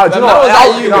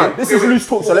 This is loose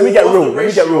talk, so let me get real.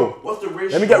 What's the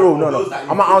ratio? Let me get real. No.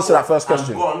 I'm gonna answer that first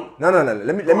question. No.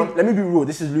 Let me be real.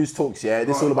 This is loose talks, yeah.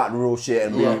 This is all about the real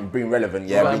shit and being relevant,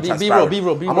 yeah. Be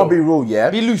real. I'm gonna be real,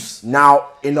 yeah. Be loose.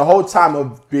 Now, in the whole time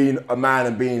of being a man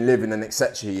and being living and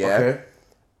etc., yeah.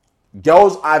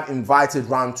 Girls I've invited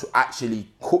round to actually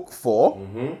cook for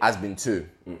has been 2.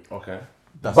 Okay.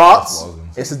 But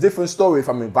it's a different story if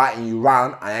I'm inviting you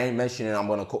round and I ain't mentioning I'm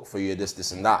gonna cook for you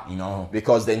this and that. You know,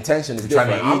 because the intention is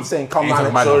different. I'm saying come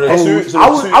round and chill.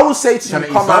 I would say to you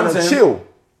come round and chill.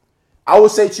 I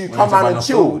would say to you come round and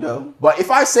chill. But if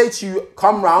I say to you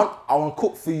come round, I want to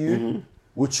cook for you.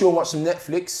 We'll chill and watch some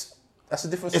Netflix. That's a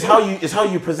different story. It's how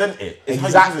you present it.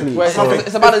 Exactly.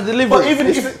 It's about the delivery.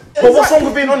 But what's wrong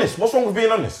with being honest? What's wrong with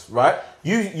being honest, right?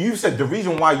 You said the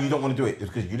reason why you don't want to do it is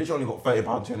because you literally only got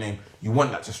 £30 to your name. You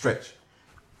want that to stretch.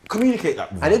 Communicate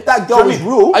that. And if that girl is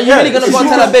real, are you really gonna go and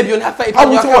tell her, babe, you only have £30 in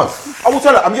your account? I will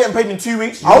tell her I'm getting paid in 2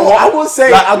 weeks. I will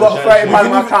say I got £30 in my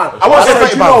account. I won't say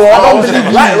 £30. I don't believe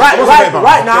you.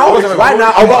 Right now,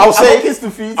 I'll say kiss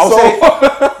the feet.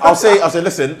 I'll say,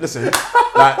 listen.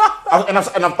 Like, and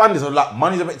I've done this. Like,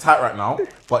 money's a bit tight right now.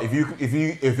 But if you're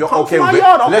okay with it,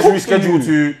 let's reschedule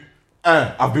to.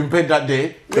 I've been paid that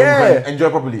day. Yeah. Enjoy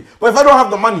properly. But if I don't have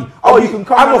the money,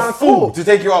 I'm a fool to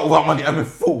take you out without money. I'm a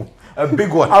fool. A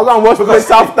big one. I'll go and watch the place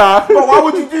after. But why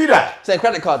would you do that? Say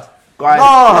credit card. Guys,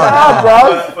 no,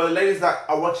 bro. For the ladies that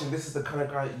are watching, this is the kind of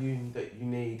guy that you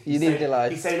need. He's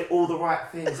saying all the right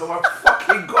things. Oh my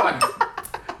fucking God.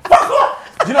 Fuck off.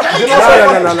 Do you know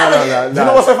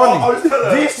what's so funny?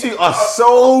 These two are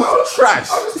so trash.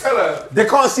 I'll just tell her. They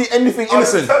can't see anything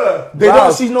innocent. They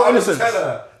don't see no innocence.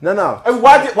 No. And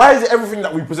why is it everything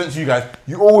that we present to you guys,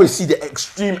 you always see the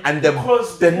extreme and the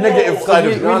negative side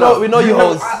of it? We know you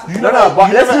hoes. No,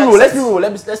 but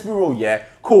let's be real, yeah.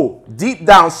 Cool. Deep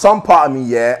down, some part of me,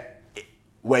 yeah,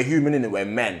 we're human, innit? We're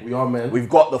men. We are men. We've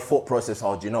got the thought process.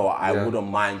 Oh, do you know what? I wouldn't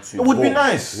mind to. It would be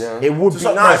nice. Yeah. It would be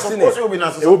nice, innit? Of course it would be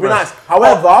nice. It would be nice.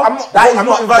 However, I'm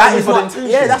not inviting you for the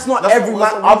intention. Yeah, that's not every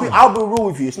man. I'll be real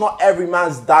with you. It's not every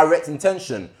man's direct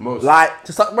intention. Like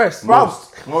to suck breast.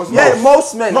 Most men. I am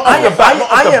most men. I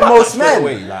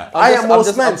am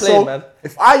most men. So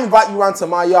if I invite you around to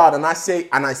my yard and I say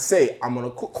I'm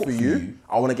gonna cook for you,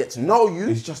 I want to get to know you.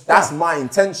 It's just that's my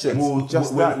intention. Will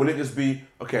it just be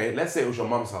okay? Let's say it was your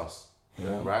mum's house,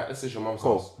 right? Let's say it's your mum's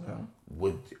house. Yeah.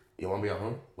 Would your mum be at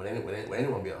home? Would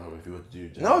anyone be at home if you were to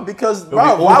do? No, because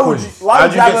bro, why would you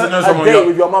have a date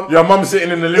with your mum? Your mum's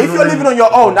sitting in the living room. If you're living on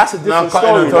your own, that's a different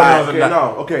story.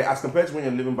 Okay, as compared to when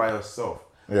you're living by yourself,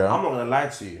 I'm not gonna lie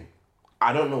to you.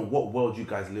 I don't know what world you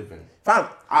guys live in. Fam, No,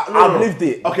 I've no. lived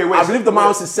it. Okay, wait. I've lived the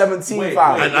mouse since 17,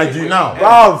 fam. And I do now.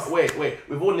 Bruv. Wait.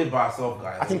 We've all lived by ourselves,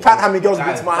 guys. I can count how many girls have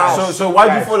been to my house. So why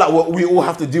do you feel like we all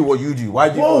have to do what you do? Why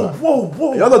do you feel that?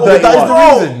 Whoa. You're the dirty That is one.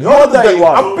 the reason. You're the dirty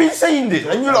one. I've been saying this,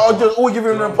 and you lot are just all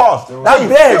giving them a pass. That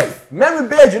bed. Men with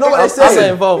bed, you know what they I say? say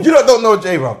involved. You lot don't know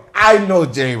J-Rob. I know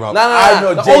J-Rob. No, I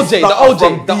know the Jay OJ, the Stutter OJ,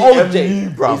 from the DMU,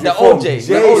 OJ, bruv. the OJ,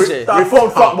 the OJ.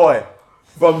 Reformed fuckboy.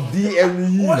 From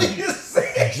DMU. What did you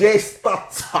say? Jay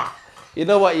Stutter. You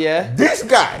know what? Yeah. This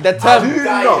guy. The term. Do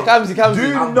not. Kamsi.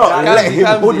 Do not let him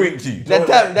hoodwink you.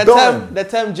 The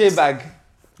term J bag.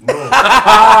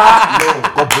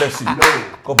 God bless you.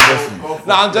 God bless you.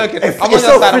 No, I'm joking. If I'm on it's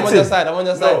your so side. I'm on fitting. your side. I'm on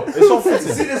your side. It's so fitting.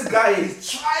 See this guy,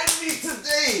 he's trying me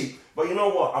today. But you know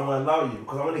what? I'm gonna allow you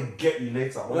because I'm gonna get you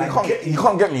later. You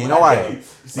can't get me. You know why?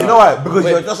 You know why? Because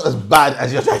you're just as bad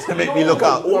as you're trying to make me look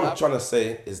out. All I'm trying to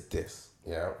say is this.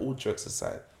 Yeah. All jokes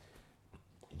aside,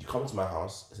 you come to my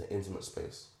house. It's an intimate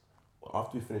space. But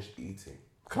after we finish eating,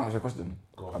 Can I ask you a question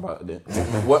about it?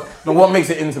 What makes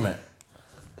it intimate?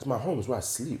 it's my home. It's where I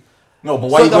sleep. No, but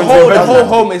why So you the going to your whole bedroom?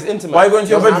 home is intimate. Why are you going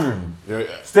to your bedroom?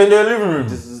 Stay in the living room.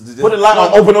 Put the light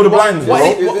on. Open all the blinds. What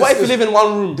bro. if you live in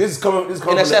one room? This is coming. This is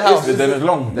coming In a from shared the- house. this- Then it's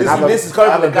long. This is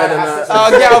coming from the guy that has sex. Oh,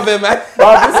 get out of here, man.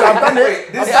 I've done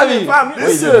it. This- Have you? What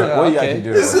are you doing? What are you actually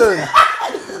doing? Listen.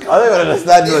 I don't even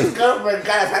understand This you. is coming from a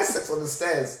guy that has sex on the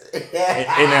stairs. In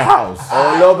a house.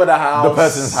 All over the house. The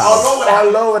person's house.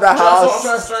 All over the That's what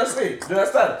I'm house. trying to say. Do you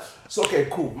understand? So okay,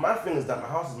 cool. My thing is that my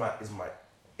house is my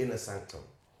inner sanctum.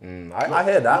 I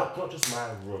hear that. Not just my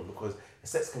room because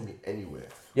sex can be anywhere.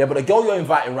 Yeah, but the girl you're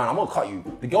inviting round, I'm gonna cut you.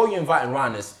 The girl you're inviting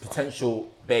round is potential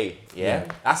babe, yeah?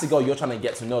 That's the girl you're trying to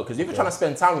get to know. Because if you're trying to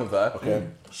spend time with her,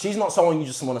 she's not someone you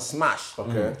just want to smash.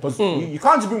 Okay. Because you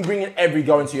can't just be bringing every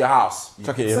girl into your house.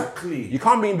 Exactly. You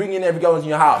can't be bringing every girl into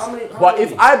your house. How But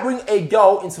many? if I bring a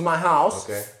girl into my house,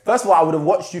 Okay. first of all, I would have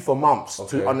watched you for months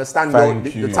Okay. to understand Thank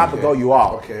the you. type of girl you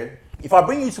are. Okay. If I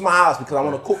bring you to my house because I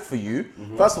want to cook for you,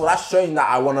 first of all, that's showing that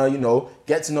I want to,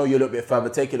 get to know you a little bit further,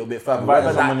 take it a little bit further. Inviting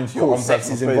Whether someone that into your cool, own sex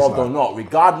personal is space, involved or like. not.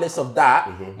 Regardless of that,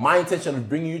 my intention of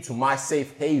bringing you to my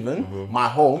safe haven, my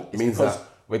home, is Means because that.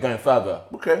 we're going further.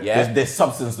 Okay. Yeah. There's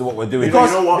substance to what we're doing.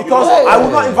 Because, You know what? because You know what? I will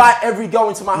not invite every girl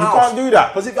into my house. can't do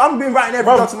that. Because if I'm being inviting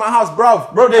every girl to my house,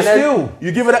 bruv. Bro, they're and then steal.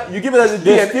 You give her the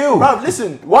They deed. steal. Bruv,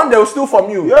 listen. One, they'll steal from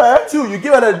you. Yeah. Two, you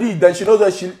give her the deed, then she knows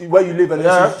where you live, and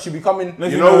then she'll be coming.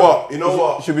 Next You thing know what? You know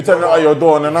what? Should be turning out your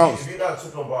door unannounced. If you guys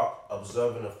talking about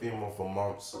observing a female for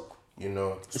months,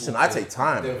 Listen, I take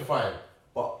time. Then fine.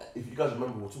 But if you guys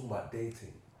remember, we're talking about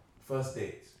dating, first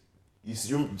date. You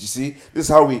see, this is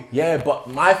how we. Yeah, but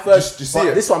my first. Just see but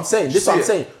it. This is what I'm saying. This is Just what I'm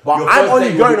see it. saying. But Your I'm first only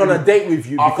date going will on be a date with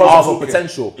you after because of talking.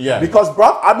 potential. Yeah. Because,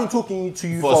 bruv, I've been talking to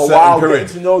you For a for a certain while, period.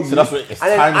 getting to know you. So that's what it's and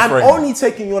then time I'm frame. only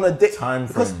taking you on a date. Time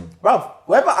Because, frame. bruv,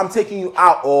 whether I'm taking you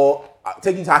out or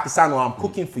taking you to Hakisano or I'm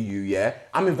cooking for you, yeah,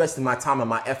 I'm investing my time and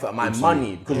my effort and my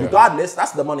money. Because regardless,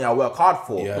 that's the money I work hard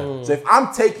for. Yeah. So if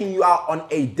I'm taking you out on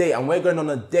a date and we're going on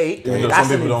a date, Yeah, that's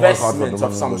some an people don't work hard for the investment of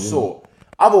money, some but, yeah. sort.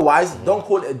 Otherwise, don't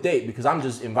call it a date because I'm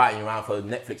just inviting you around for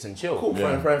Netflix and chill. Cool.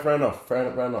 Fair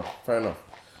enough.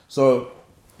 So,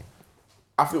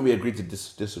 I think we agreed to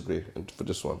disagree for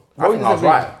this one. I think I was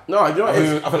right. No, you know what?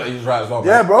 I feel like he's right as well.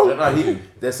 Yeah, bro.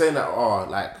 They're saying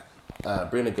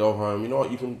that bring a girl home. You know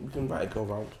what? You can invite a girl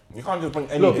around. You can't just bring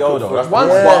any girl though. That's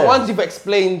Once you've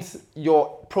explained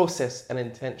your process and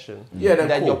intention, then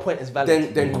cool. your point is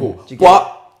valid. Then cool. Do you get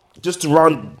But just to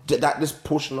round this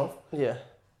portion off, Yeah.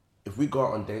 if we go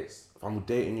out on dates, if I'm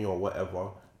dating you or whatever,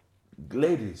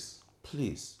 ladies,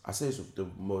 please, I say this with the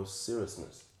most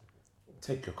seriousness.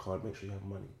 Take your card, make sure you have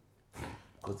money.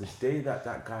 Because the day that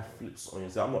guy flips on you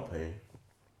and says, I'm not paying.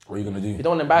 What are you gonna do? You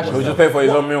don't want to embarrass He'll yourself. just pay for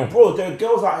his own meal. Bro, there are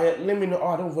girls out here, let me know,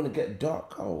 I don't want to get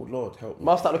dark. Oh, Lord, help me.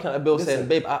 I'll start looking at the bill Listen. saying,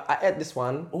 babe, I ate this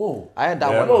one. Oh. I had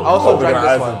that Yeah. one. No, I also bro, drank with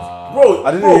this the one. iPhone. Bro,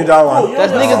 I didn't hear that one. you know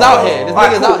There's that- niggas out here. There's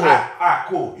Alright, niggas cool, out here. Alright,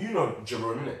 cool. You know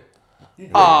Jerome, innit? You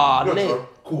know Ah, him. You know name. Jerome?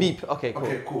 Cool. Beep. Okay, cool.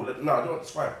 Okay, cool. No, no,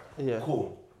 it's fine. Yeah.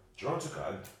 Cool. Jerome took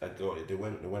a girl. They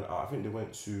went out. I think they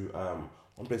went to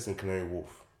one place in Canary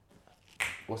Wharf.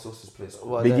 What's this place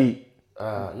called? What, Biggie.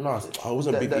 No, I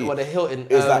wasn't Big E. What the Hilton?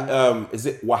 It's like is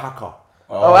it Oaxaca?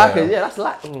 Oh, okay, yeah, that's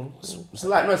like. It's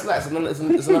like no, it's like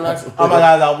it's a nice. Oh my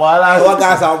God, that one.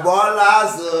 guys are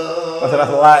That's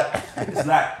a lie. It's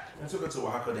like I took her to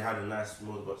Oaxaca. They had a nice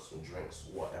meal, got some drinks,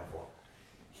 whatever.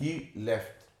 He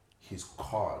left his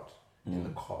card in the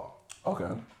car. Okay.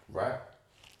 Right?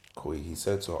 Cool. He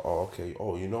said to her, "Oh, okay.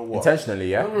 Oh, you know what? Intentionally,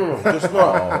 yeah? No, just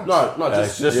no,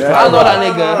 just I know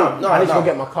that nigga. No, I need to go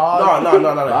get my card.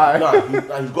 No.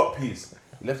 Bye. He's got peas.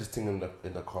 He left his thing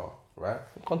in the car, right?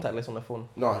 Contactless on the phone.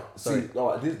 No, see,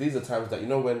 no, these are times that, you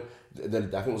know, when I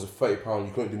think it was a £30,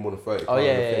 you couldn't do more than £30. Oh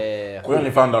yeah. We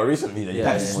only found out recently that you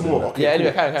That's can't do small. more than Okay, Yeah, cool.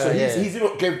 anyway, carry on, so yeah. he's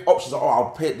even gave options like, oh,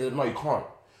 I'll pay it. No, you can't.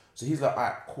 So he's like,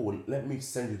 alright, cool, let me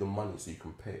send you the money so you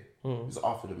can pay. Because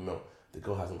after the meal, the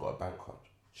girl hasn't got a bank card.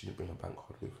 She didn't bring her bank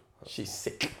card with her. She's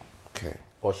sick. Okay.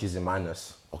 Or she's in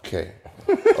minus. Okay.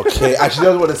 Okay. Actually,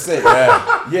 knows what to say.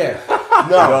 Yeah.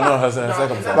 No. I don't know her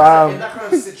circumstance. In that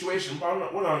kind of situation, but I'm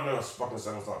not. What I know is fucking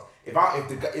circumstance.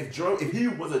 If he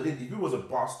was a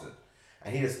bastard,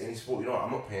 and he's thought, you know what,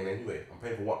 I'm not paying anyway. I'm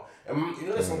paying for what? And you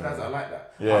know, there's some guys that are like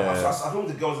that. I think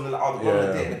the girls in the on the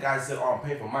date, and the guy said, oh, I'm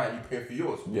paying for mine, you paying for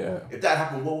yours. Yeah. If that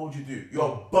happened, what would you do? You're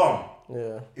a bum.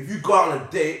 Yeah. If you go out on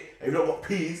a date and you don't got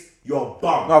peas, you're a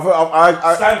bum. No,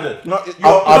 I Standard. No,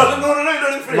 No,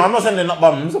 I'm not saying they're not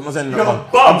bums. I'm not saying they're You're not a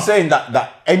bums. bum. I'm saying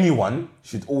that anyone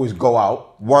should always go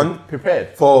out, one,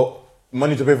 Prepared. for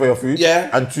money to pay for your food, Yeah.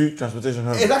 and two, transportation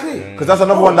home. Exactly. Because that's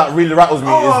another one that really rattles me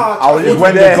Oh, is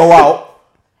when they go out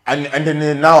and then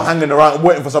they're now hanging around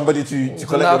waiting for somebody to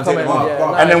collect now them, take them come out. in,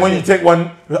 yeah, And then when you take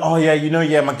one, oh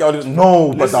yeah, my girl didn't.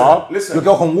 No, brother. Listen. Your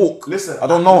girl can walk. Listen. I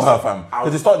don't know her, fam.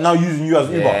 Because they start now using you as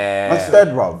Uber. That's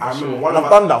dead, bro. I remember When one I've of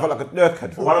done that, I felt like a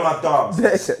dickhead. One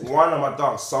of my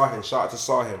dogs, Sahim, shout out to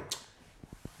Sahim.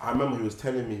 I remember he was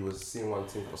telling me he was seeing one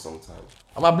thing for some time.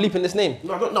 Am I bleeping this name?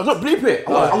 No, don't bleep it.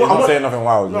 I'm not saying nothing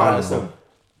wild. No, listen.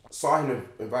 Sahim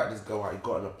invited this girl out. He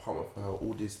got an apartment for her,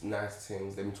 all these nice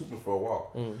things. They've been talking for a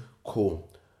while. Cool.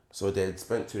 So they had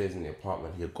spent 2 days in the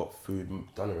apartment. He had got food,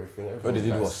 done everything. What did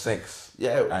you do? nice. Was sex?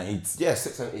 Yeah, and eat. Yeah,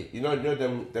 6 and 8. You know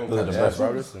them. Those are the guys, best,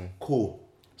 bro. listen. Cool.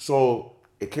 So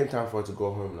it came time for her to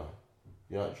go home now.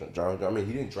 You know what I mean?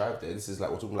 He didn't drive there. This is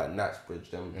like, we're talking like Knightsbridge,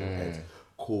 them heads.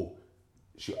 Cool.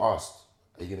 She asked,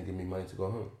 are you gonna give me money to go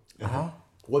home?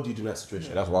 What do you do in that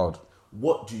situation? Yeah, that's wild.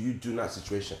 What do you do in that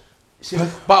situation?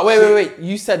 But wait.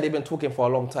 You said they've been talking for a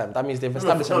long time. That means they've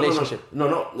established a relationship.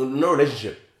 No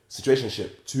relationship.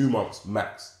 Situationship. 2 months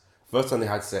max. First time they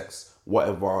had sex,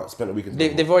 whatever. Spent a weekend.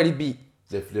 They've already beat.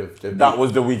 They've That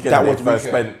was the weekend. That they was the first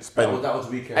weekend. spent. That was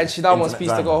the weekend. And she now wants Intimate peace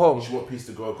to time. go home. She want peace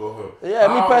to go home. Yeah,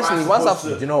 me How personally, am I once supposed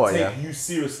I've- to Do you know what, take yeah? you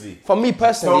seriously. For me Tell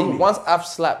personally, me. once I've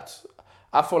slapped,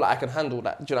 I feel like I can handle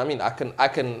that. Do you know what I mean? I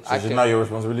can. So it's now your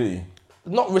responsibility.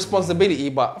 Not responsibility,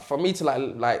 but for me to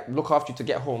like look after you to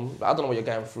get home. I don't know what you're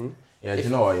going through. Yeah, do you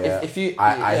know what? Yeah, if you-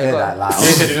 I yeah, hear go that. on. Like, He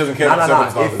said he doesn't care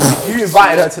about circumstances. If you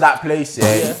invited her to that place,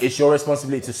 it's your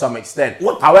responsibility to some extent.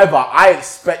 However, I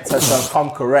expect her to come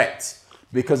correct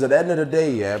because at the end of the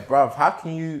day, bruv, how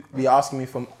can you be asking me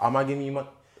for? Am I giving you money?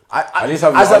 At least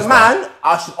have As your a eyes man,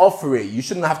 I should offer it. You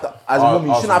shouldn't have to. As a woman,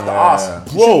 you shouldn't have to ask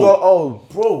ask. me, You should go,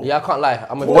 Bro. Yeah, I can't lie.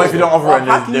 I'm a What if you don't offer it?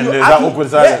 How can Then you- there's how that can- awkward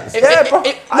silence. Yeah, bro.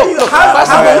 Look,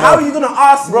 How are you gonna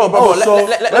ask me? Bro, oh, let so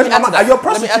me add to that. You're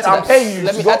Let me add prostitute. to I'm that. paying you.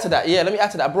 Let to me go- add to that. Yeah, let me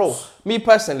add to that, bro. Me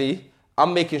personally,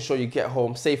 I'm making sure you get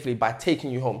home safely by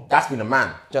taking you home. That's been a man.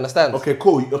 Do you understand? Okay,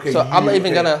 cool. Okay, So I'm not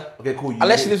even gonna. Okay, cool.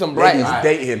 Unless she lives on Brighton. Ladies,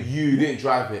 date him. You didn't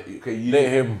drive it. Okay, you Date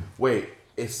didn't- him. Wait,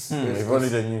 it's if only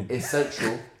they knew. It's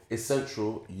central. It's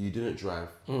central. You didn't drive,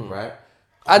 right?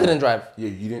 I didn't drive. Yeah,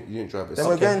 you didn't drive. It's Then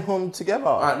we're getting home together.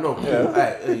 Alright, no, cool.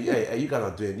 Hey, you guys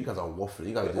are waffling.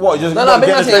 You guys are doing What? Just No, get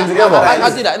maybe the I train together. I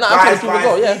did that. No, I'm telling people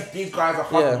go. Yeah. These guys are Yeah.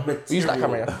 fucking material. Use that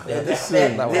camera. Yeah.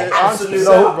 They're absolute.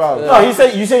 No,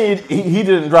 you say he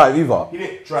didn't drive either. He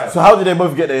didn't drive. So how did they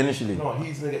both get there initially? No,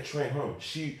 he's gonna get train home.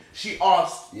 She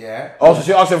asked, yeah. Oh, so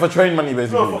she asked him for train money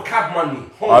basically. No, for cab money.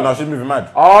 Home. Oh no, she's moving mad.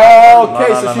 Oh,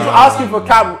 okay. No, So no, she's no, asking for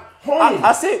cab. Home.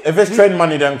 I see. If it's train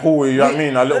money, then cool. You know what I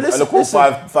mean? A little Listen, cool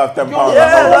listen. five, 10 Yo, pounds.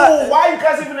 why are you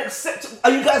guys even accept? Are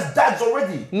you guys dads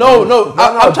already? No.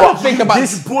 I'm trying but to think about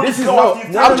this this. is go not.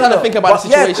 after you I'm trying to think about the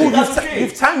Yeah, situation. cool. That's okay.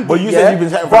 You've tanked. But you said you've been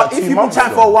chatting for But like if 2 you've been months,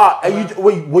 chatting though. for a while,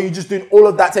 and were you just doing all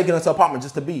of that taking her to apartment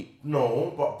just to beat?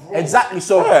 No, but bro. Exactly.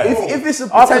 So Yeah. if it's a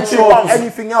After 2 potential of months-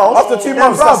 anything else, after 2 then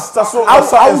months, bruv, that's I will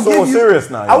something give so you- serious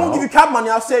now. I won't give you cab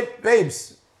money. I'll say,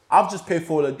 babes, I've just paid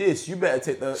for all of this. You better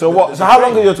take the. So what? So how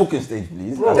long are you talking stage,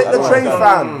 please? Take the train,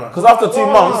 fam. Because after 2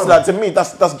 months, like to me,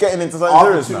 that's getting into something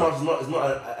After serious 2 now. months, it's not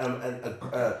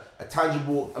a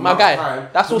tangible My amount guy, of time.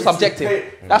 that's all for me to subjective.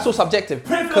 pay- That's all subjective. Pay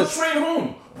for the Because train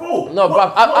home, bro. no, bro,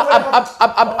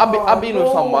 I've been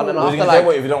with someone and What you after gonna say? What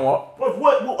like if you don't what?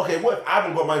 What if I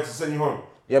haven't got money to send you home?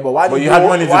 Yeah, but why? But did you had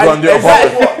money to go and do a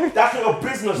Exactly. apartment. That's not your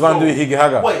business. Go and though. do higgy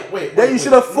haga. Wait. Then you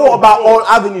should have thought about all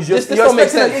avenues. You're, This you're don't make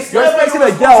expecting, sense. you're It's expecting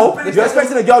never a your girl. responsibility. You're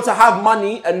expecting a girl to have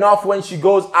money enough when she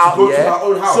goes out. go to Yeah. her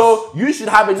own house. So you should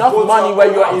have enough go to money her where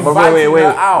own you're house. But inviting wait. her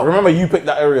out. Remember, you picked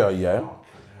that area, yeah?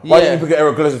 Why Yeah. didn't you pick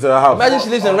Eric closer to her house? Imagine she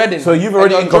lives in Reading. So you've and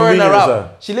already you're drawing her inconvenienced out.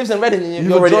 her. She lives in Reading and You've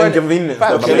you're already drawing inconvenienced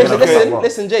Fam, her. she lives, Okay.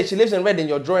 listen, Jay. She lives in Reading.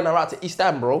 You're drawing her out to East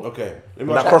Ham, bro. Okay. Let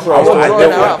me That ask you- crossroads. I was I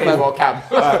drawing her out, Pay man. for a cab.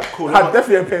 Alright, cool. I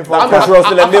definitely ain't paying for I'm- that. Crossroads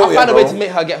still I in Milton, find a way bro. to make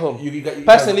her get home. You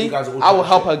Personally, guys are all I will chat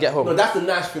help shit. her get home. No, that's the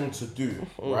nice thing to do,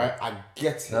 right? I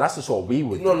get it. No, that's just what we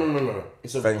would do. No.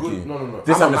 It's a Thank good. you. No.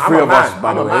 This I'm time a- there's I'm three a of us, man. by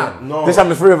I'm the a way. man. No. This time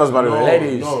there's three of us, by the No, way.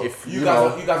 Ladies, no. if you you guys know-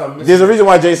 are, you guys are missing. There's a reason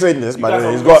why Jay's saying this, by the guys way.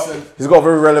 are He's got missing-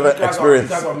 very relevant You experience.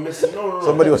 guys are missing. No.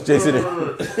 Somebody was chasing it.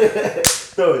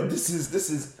 No, this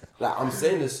is like I'm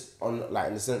saying this on like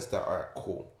in the sense that alright,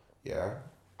 cool, yeah,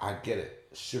 I get it,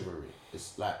 chivalry.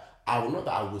 It's like I would not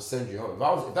that I would send you home.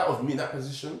 If that was me in that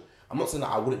position, I'm not saying that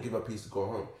I wouldn't give her peace to go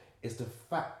home. It's the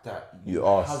fact that You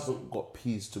asked. hasn't got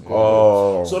peace to go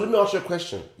Oh. home. So let me ask you a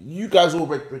question. You guys all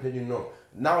reckon you know.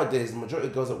 Nowadays, the majority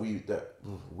of girls that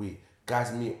we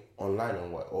guys meet online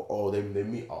and what, or they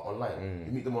meet online.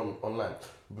 You meet them online.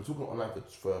 We've been talking online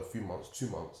for a few months, 2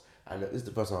 months, and this is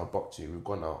the person I bucked to. We've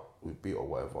gone out, we beat or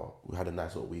whatever. We had a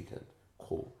nice little weekend.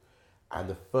 Cool. And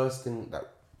the first thing that,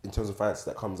 in terms of finance,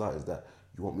 that comes out is that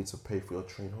you want me to pay for your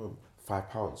train home,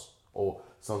 £5 or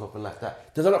something like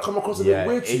that. Does that not come across a Yeah, bit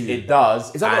weird to you? it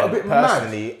does. Is that not a And bit mad?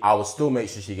 personally, I will still make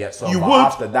sure she gets home. You but would,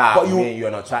 after that, but me and you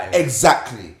are not chatting.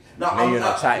 Exactly. Now, Me and you are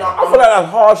not chatting. I feel like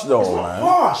that's harsh though, It's not man.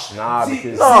 harsh. Nah, See,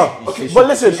 because No, she- but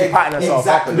listen, she's patting herself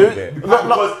up a exactly.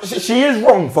 little bit. She is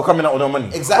wrong for coming out with no money.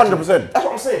 Exactly. 100%. That's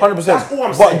what I'm saying. 100%. That's all I'm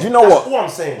But saying. do you know That's what? all I'm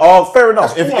saying. Oh, fair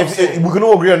enough. That's all I'm If saying. we can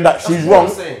all agree on that, she's all I'm wrong.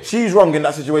 saying. She's wrong in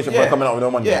that situation for coming out with no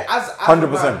money. Yeah, as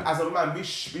 100%. As a man, be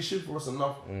chivalrous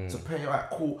enough to pay your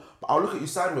cool. But I'll look at you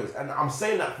sideways, and I'm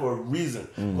saying that for a reason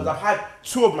because I've had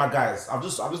 2 of my guys. I've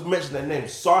just mentioned their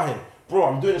names. Sahin, bro,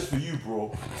 I'm doing this for you,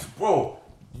 bro.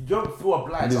 You don't feel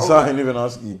obliged. Did Sahin even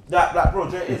ask you? That bro,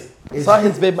 Jay is.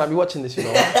 Sahin's babe might be watching this, you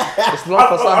know. It's not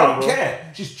for I Sahin, don't bro.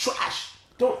 care. She's trash.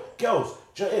 Don't girls.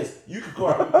 Do you know what it is? You could go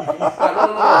out. No.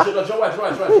 Do you know why? She's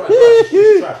trash.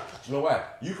 Do you know why?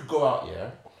 You could go out, yeah.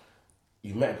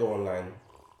 You met a girl online.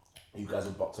 You guys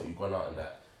are boxed up. You've gone out and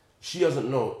that. She doesn't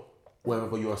know whether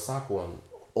you're a psycho on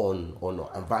or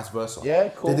not, and vice versa. Yeah,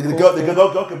 cool, The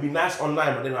cool, girl can be nice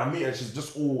online, but then I meet her and she's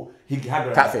just all he had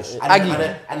her. Catfish. And Aggie.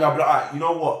 and I'll be like, alright, you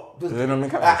know what? they not mean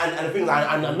catfish? And the thing is,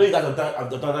 I know you guys have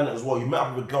done that as well. You met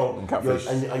up with a girl Catfish.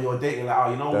 and you're dating, like,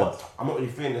 oh, you know what? I'm not really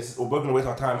feeling this. We're both gonna waste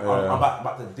our time. I'm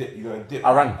about to dip. You're gonna dip.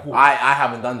 I ran. Cool. I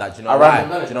haven't done that. Do you know I why?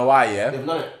 ran. Do you know why? Yeah. They've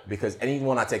done it. Because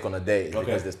anyone I take on a date is Okay.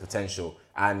 because there's potential,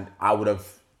 and I would have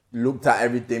looked at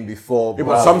everything before. Yeah,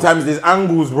 bro. but sometimes there's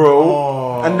angles,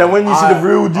 bro. And then when you see the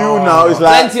real deal now, it's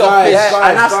like. Plenty of Guys, fish. Yeah,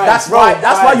 and that's bro, why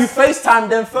guys. you FaceTime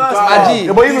them first, Guys. man.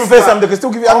 Yeah, but even FaceTime, they can still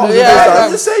give you angles. yeah, in FaceTime. yeah.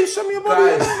 Just say, show me your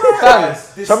body.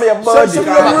 Guys, Show me your body. Show me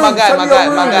guys. your My guy, Show my me your guy,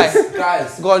 my guy. roots.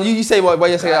 guys, Go on, you say what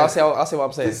you're saying. Guys. I'll say what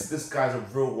I'm saying. this guy's a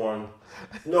real one.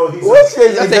 No, he's What's a,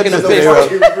 your taking his identity, piss. bro?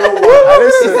 he's a real one.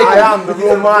 Listen, I am the He's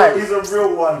real a Mike. He's a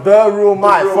real one. The real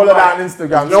Mike. real Follow Mike. that on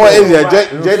Instagram. You know what it is, yeah?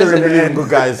 Right. Jay doesn't believe in good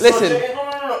guys. Listen.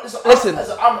 No. Listen,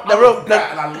 I'm the a real- good guy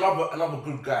and I love a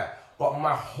good guy. But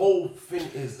my whole thing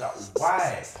is that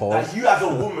why? Like you as a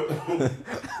woman.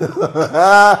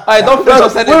 Alright, don't finish your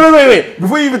sentence. Wait.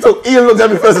 Before you even talk, Ian looked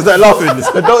at me first and started laughing.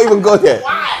 So don't even go there.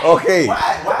 Why? Okay.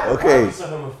 Why Okay. are we so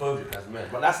homophobic as men?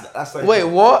 But that's like, Wait,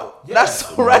 what? Yeah. That's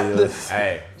so random.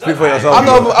 Hey, Speak for yourself. I'm a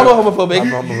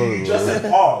homophobic. You just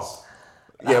said pause.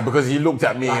 Yeah, because he looked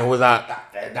at me and was like,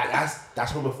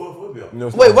 That's homophobia. no,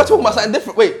 it's Wait, not. we're talking about something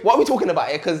different. Wait, what are we talking about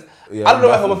here? Because Yeah, I don't know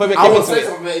where definitely. homophobic I came would into say it.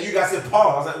 something. You guys said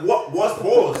pause. I was like, what? What's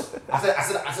pause?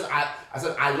 I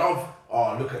said I love.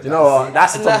 Oh, look at you know what?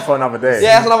 That's a topic for another day.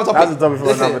 Yeah, that's another topic. That's a topic for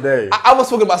Listen, another day. I was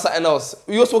talking about something else.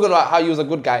 You were talking about how you was a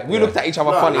good guy. We looked at each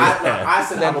other funny. I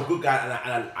said I'm a good guy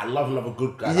and I love another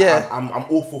good guy. Yeah. I'm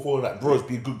all for that. Bros,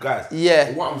 be good guys. Yeah.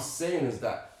 But what I'm saying is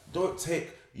that don't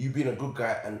take you being a good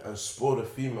guy and spoil the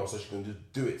female so she can just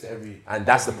do it to every. And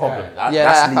that's the every problem. guy. Yeah,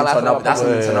 That's I leading can't- to that's another. what That's I'm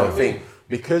leading to saying. another thing.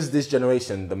 Because this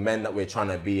generation, the men that we're trying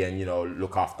to be and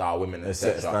look after our women,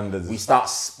 set etc. standards. We start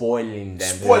spoiling them.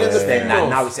 Spoiling to the extent that females.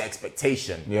 now it's an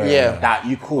expectation. Yeah. That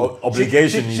you cool.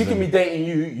 Obligation She can even. be dating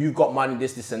you. You got money.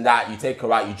 This and that. You take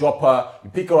her out. You drop her. You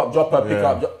pick her up. Drop her. Pick her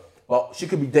up. Well, she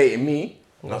could be dating me.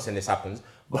 I'm not saying this happens,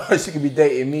 but she could be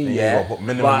dating me. you Yeah. gotta put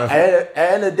minimum But effort. at the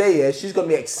end of the day, yeah, she's gonna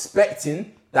be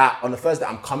expecting that on the first day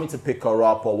I'm coming to pick her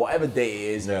up or whatever day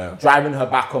it is, Yeah. driving her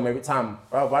back home every time.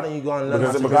 Bro, why don't you go and learn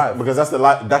how to drive? Because that's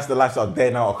the lifestyle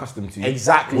they're now accustomed to.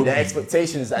 Exactly, With- the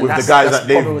expectations and with that's, the guys that's that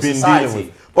they've problem been with society. dealing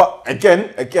with. But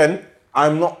again,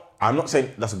 I'm not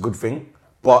saying that's a good thing.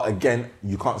 But again,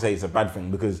 you can't say it's a bad thing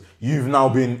because you've now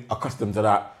been accustomed to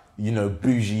that,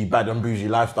 bougie, bad and bougie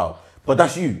lifestyle. But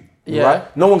that's you, Yeah.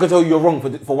 right? No one can tell you you're wrong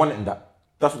for wanting that.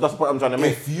 That's the point I'm trying to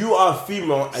make. If you are a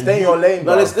female and Stay in your lane,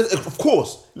 no, bro. of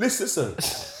course. Listen.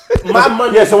 My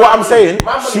money. Yeah, so what I'm saying,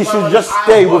 my money, she my should money, just I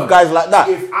stay work. with guys like that.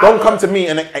 If I Don't work- come to me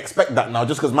and expect that now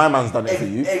just because my man's done it for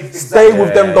you. Exactly. Stay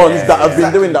with them dons that have been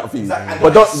Exactly. doing that for you. Exactly. And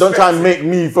But don't try expect and make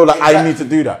me feel like I need to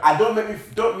do that. I don't make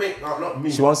not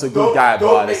me. She wants a good Don't- guy, but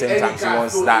don't at the make same any time she guy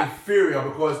wants feel that. inferior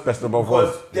because Best of both because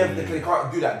worlds. they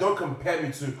can't do that. Don't compare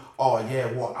me to my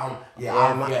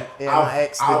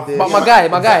ex did this. But my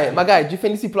guy, do you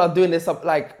think these people are doing this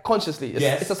like consciously?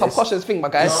 Yes, It's a subconscious thing, my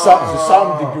guy. To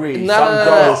some degree. No, some no,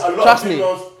 girls. A lot of trust me.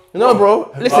 females- No,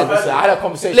 bro. Listen, I had a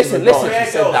conversation Listen, with girls. listen.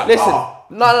 She said that. Listen. No.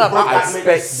 Bro, I that made me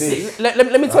expect sick. this.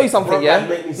 Let me tell you something, Bro, yeah? that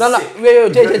made me No, sick.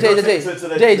 wait, Jay, Go take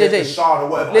it to the shower or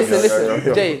whatever. Listen, Yeah, listen, yeah,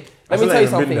 yeah. Jay. I Let me still tell you ain't been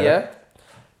something, there. yeah?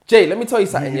 Jay, let me tell you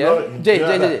something, You yeah? know- Jay, you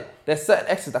know that. Jay. There's certain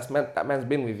exes that man's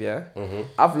been with, yeah?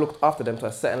 I've looked after them to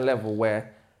a certain level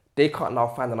where they can't now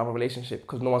find another relationship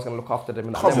because no one's gonna look after them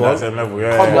in that To level. that same level,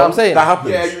 yeah. You know what I'm saying? That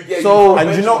happens. So- And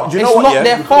do you know It's what? not Yeah?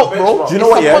 their fault, bro. Do you know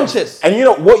It's what? Yeah. subconscious. And you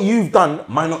know what you've done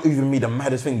might not even be the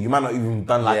maddest thing. You might not even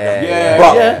done like that.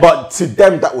 Yeah. But to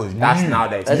them that was That's new. now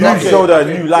they You Exactly. showed her a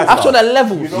new life. I've shown her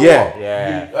levels. Yeah.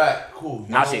 Yeah. Cool.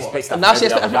 Now she expects that. And now from she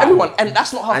every expects other from guy. everyone, and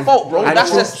that's not her fault, bro. And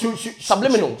That's she'll- just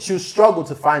subliminal. She'll struggle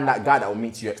to find that guy that will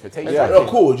meet your expectations. Yeah. Oh,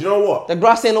 cool. Do you know what? The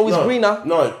grass ain't always greener.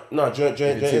 No.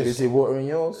 Is he watering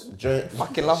yours?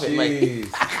 Fucking love it, mate.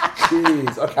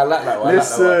 Jeez. Okay, I like that one.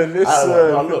 Listen.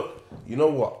 Now look, you know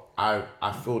what? I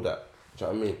feel that. Do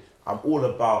you know what I mean? I'm all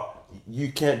about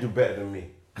you can't do better than me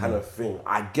kind of thing.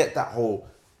 I get that whole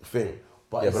thing.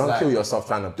 But Yeah, it's but don't like, kill yourself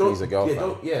trying to please a girl, Yeah, fam.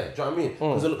 do you know what I mean?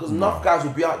 Because enough guys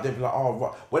will be out there be like, oh,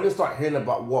 right. When they start hearing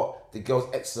about what the girl's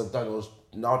exes have done, it was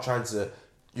now trying to,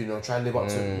 try and live up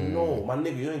to. No, my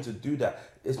nigga, you don't need to do that.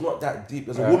 It's not that deep.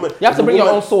 There's a woman. You have to bring your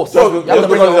own sauce. You Just have to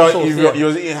bring your own because sauce. you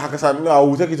was eating Hakkasan, no, I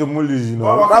will take you to Mulli's, you know.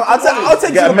 I'll take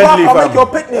you Get to a the park. medley, I'll fam. make your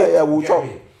picnic. Yeah, we'll Get chop.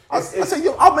 me? I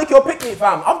said, I'll make your picnic,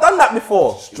 fam. I've done that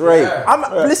before. Straight.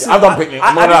 Listen, I've done picnic.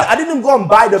 I didn't go and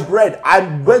buy the bread. I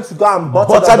went to go and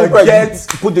butter Butter the the bread.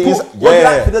 baguette. Put the Was yeah.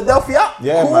 that Philadelphia?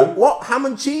 Yeah, cool. man. What? Ham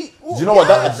and cheese? Do you know what?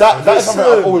 That is something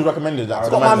I've always recommended. That to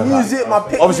the Got my man, like, music, my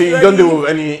picnic. obviously, you don't do it with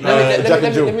any Jack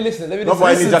and Jill. Let me listen. Not for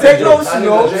any Listen, Jack take and Jill. notes, you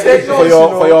know. Take Take For notes,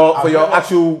 your you know.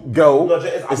 actual girl, No, Jay,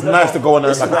 it's I've nice never- to go on a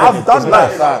Listen, like I've done that,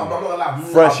 nice. fam. I'm not gonna lie.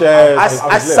 Fresh air.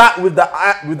 I sat with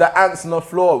the ants on the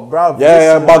floor, bro. Yeah,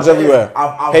 Listen, bugs everywhere.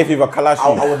 I've- Hay fever, Kalashi.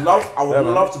 I would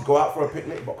love to go out for a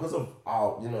picnic, but because of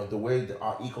our, the way that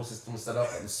our ecosystem is set up,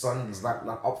 and the sun is like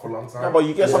not up for a long time. Yeah, but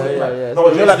you get something like yeah. no,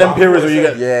 you know, like them periods where you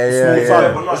get Yeah, smooth yeah, sun.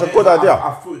 yeah. but no, It's a Jay, good idea.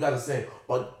 I feel you guys are saying,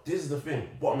 but this is the thing.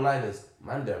 Bottom line is,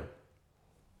 man, them.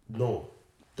 No,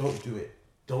 don't do it.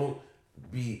 Don't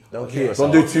be. Don't kill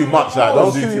yourself. Don't do too much, like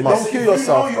don't do too much. Don't kill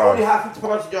yourself, you bro. only have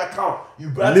 £50 in your account. You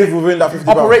better Live within that 50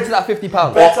 Operate to that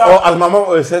 £50. Or as my mom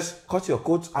always says, cut your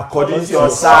coat according to your your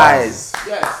size.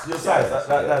 Yes, your size.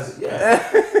 That's it.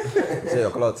 Yeah. Say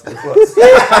your clothes.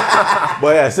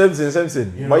 But yeah, same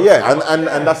thing. But yeah,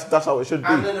 and that's how it should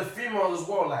And be. then the females as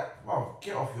well, like, wow,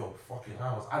 get off your fucking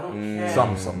house. I don't care.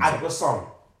 Some. Some,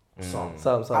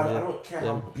 I yeah. don't care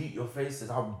how big your face is,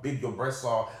 how big your breasts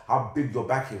are, how big your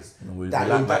back is. We That like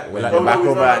little that. We like no, the back no,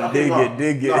 over no, and no, dig no. it,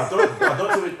 dig it. No,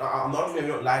 don't do it. I'm not saying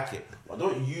you don't like it, but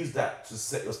don't use that to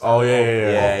set your standard. Oh,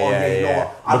 yeah. You know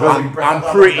what? I Because don't like breasts, I'm I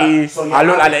don't pretty. like that. So, yeah, I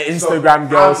look like the Instagram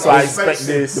girl, so I expect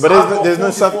expensive. this. But there's no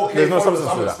I've got there's no 44K substance followers,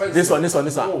 to I'm that. expensive.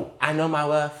 This one. Oh. I know my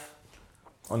worth.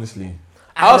 Honestly.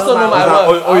 I also know my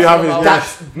worth. All you have is that.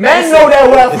 Men know their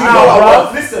worth now,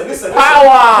 bro. Listen.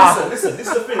 Power. Listen. This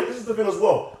is the thing as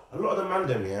well. A lot of the man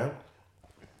them, yeah,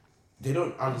 they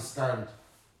don't understand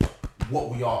what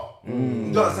we are.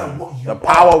 You don't understand what you The are.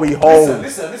 power we hold.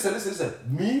 Listen.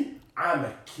 Me, I'm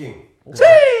a king.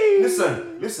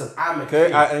 Listen, I'm a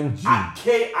king. K-I-N-G.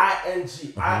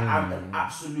 K-I-N-G. I am an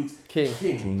absolute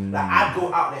king. Like, I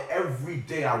go out there every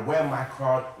day, I wear my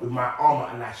crown with my armor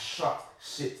and I shut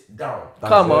shit down.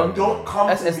 Come on. Don't come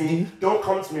to SSD. me. Don't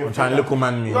come to me. I'm trying to little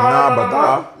man me. No, Nah,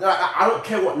 brother. No, I don't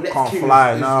care what next Can't king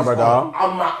fly, is. nah, is brother.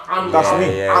 I'm That's I'm-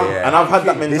 me. I'm- And I've had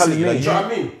that king. mentality. This Like, is Do you know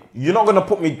what I mean? you're not gonna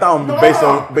put me down No. based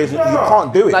on you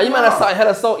can't do it. Like, you man are starting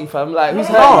hella salty, fam. Like, who's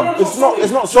No, hurting?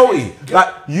 it's not salty. Like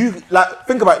you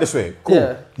think about it this way. Cool.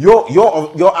 Yeah.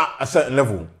 You're at a certain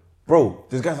level, bro.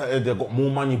 There's guys out there that got more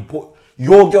money. But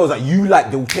your girls that you like,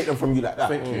 they'll take them from you like that.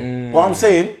 Thank you. But I'm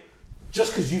saying,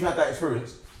 just because you've had that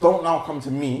experience, don't now come to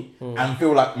me and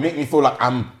make me feel like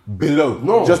I'm below.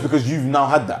 No. Just because you've now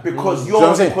had that. Because Do you know what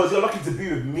I'm saying? you're lucky to be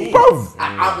with me. Bruv.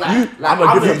 I'm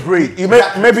I'm a different breed.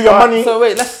 Maybe your money. So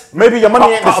wait, let's maybe your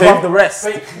money ain't the cut above same. the rest.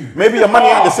 Thank you. Maybe your money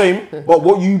ain't the same, but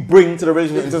what you bring to the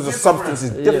relationship in terms of substance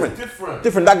is different.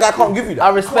 Different. That guy can't give you that. I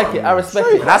respect it. I respect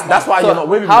it. That's why you're not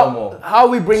with him how, no more. How are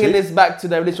we bringing this back to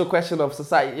the initial question of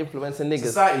society influencing niggas?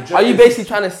 Society, are you basically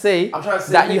trying to say, I'm trying to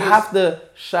say that you niggas- have to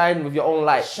shine with your own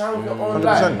light? Shine your own 100%.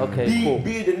 light. Okay, be, cool.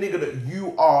 Be the nigga that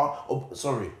you are. Oh,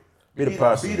 sorry. Be the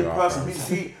person Be the you are,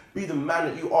 person. Be the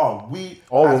man that you are. We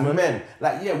Or as woman. men,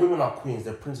 like women are queens.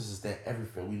 They're princesses. They're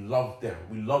everything. We love them.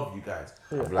 We love you guys.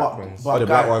 Black queens. Oh, the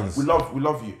black ones. We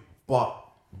love you. But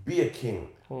be a king.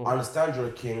 Hmm. Understand you're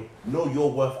a king. Know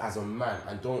your worth as a man,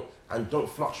 and don't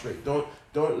fluctuate. Don't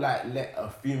like let a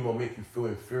female make you feel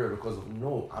inferior because of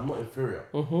no. I'm not inferior.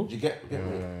 Mm-hmm. Do you get me?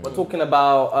 We're talking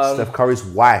about Steph Curry's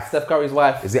wife. Steph Curry's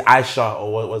wife. Is it Aisha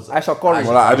or what was it? Aisha Curry.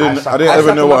 Well, I didn't Aisha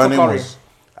ever know what her name Curry. was.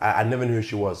 I never knew who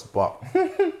she was, but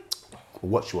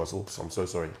what she was. Oops, I'm so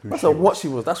sorry. Who That's she a was. what she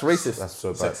was. That's racist. That's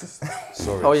so bad.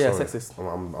 Sorry. Oh, yeah, sorry. sexist.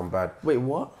 I'm bad. Wait,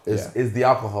 what? Is the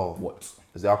alcohol? What?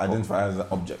 Is the alcohol? Identify as an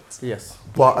object. Yes.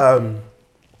 But did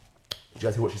you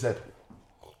guys hear what she said?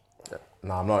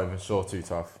 No, I'm not even sure. Too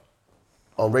tough.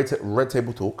 On Red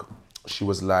Table Talk, she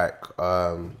was like,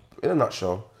 in a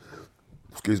nutshell,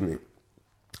 excuse me,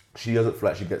 she doesn't feel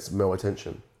like she gets male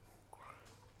attention.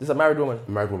 This is a married woman.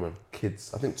 Married woman,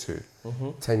 kids, I think 2,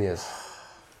 10 years.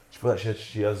 She feels like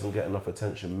she doesn't get enough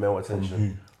attention, male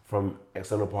attention, from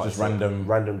external parties. Just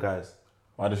random guys.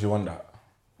 Why does she want that?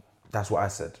 That's what I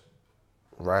said,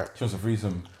 right? She wants a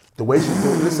threesome. The way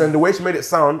she made it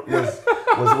sound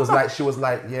was like she was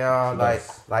like, yeah,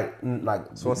 like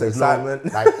wants there's excitement.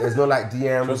 no like there's no like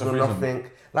DMs, wants a no threesome. nothing.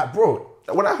 Like, bro,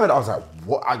 when I heard it, I was like,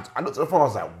 what? I looked at the phone, I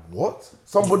was like, what?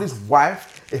 Somebody's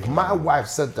wife? If my wife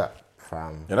said that,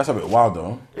 Fam. Yeah, that's a bit wild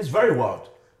though. it's very wild.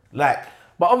 Like,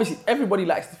 But obviously, everybody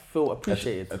likes to feel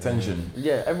appreciated. Attention.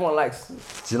 Yeah, everyone likes. Do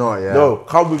you know what? Yeah. no,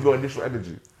 come with your initial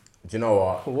energy. Do you know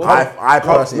what? What? I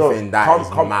personally think that is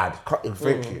mad.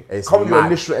 Thank you. It's Come with your mad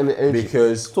initial energy.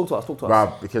 because, Talk to us. Talk to us.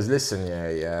 bruv, because listen,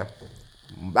 yeah,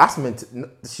 that's meant to,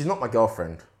 she's not my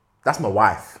girlfriend. That's my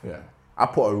wife. Yeah. I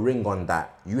put a ring on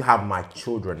that. You have my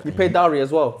children. You pay dowry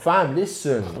as well. Fam,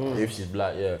 listen. If she's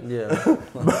black, yeah.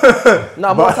 Yeah.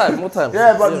 No, more time.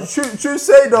 Yeah, but true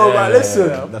say though, Yeah, man. yeah, Listen,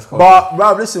 yeah. That's cool. but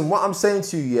bruv, listen. What I'm saying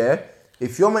to you, yeah,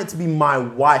 if you're meant to be my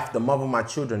wife, the mother of my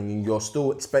children, and you're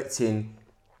still expecting,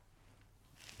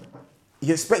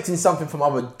 something from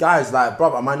other guys. Like,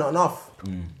 bruv, am I not enough?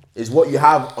 Is what you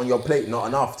have on your plate not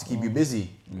enough to keep you busy?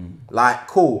 Like,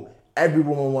 cool. Every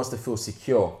woman wants to feel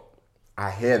secure. I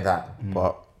hear that,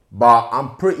 but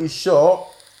I'm pretty sure.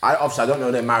 Obviously I don't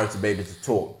know they're married to baby to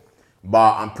talk,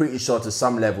 but I'm pretty sure to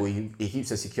some level he keeps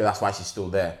her secure. That's why she's still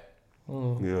there.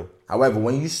 Yeah. However,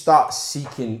 when you start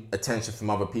seeking attention from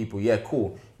other people, yeah,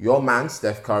 cool. Your man,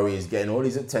 Steph Curry, is getting all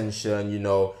his attention, you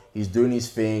know, he's doing his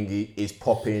thing, he's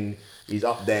popping, he's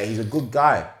up there, he's a good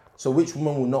guy. So which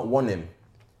woman will not want him?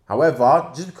 However,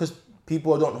 just because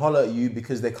people don't holler at you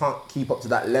because they can't keep up to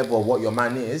that level of what your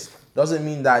man is, doesn't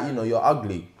mean that, you know, you're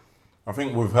ugly. I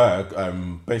think with her,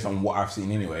 based on what I've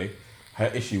seen anyway, her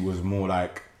issue was more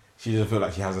like she doesn't feel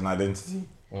like she has an identity.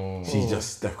 She's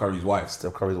just Steph Curry's wife.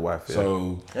 Steph Curry's wife. Yeah.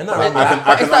 So Yeah, no, I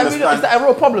yeah. can Is that understand. a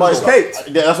real problem? But it's though? Kate.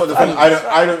 Yeah, that's what the thing.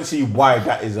 I don't see why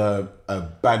that is a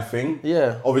bad thing.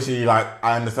 Yeah. Obviously, like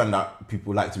I understand that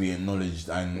people like to be acknowledged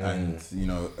and you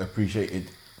know appreciated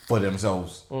for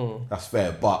themselves. That's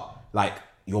fair. But like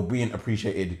you're being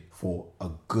appreciated for a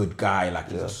good guy,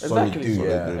 like he's a solid Exactly. dude.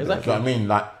 Yeah, Do you know exactly. what I mean?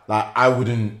 Like I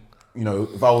wouldn't, you know,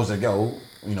 if I was a girl,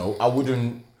 you know, I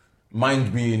wouldn't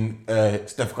mind being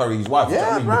Steph Curry's wife. You know what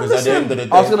I Yeah, mean? bro, Because at the end of the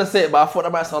day, I was gonna say it, but I thought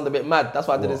that might sound a bit mad. That's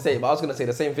why I didn't say it. But I was gonna say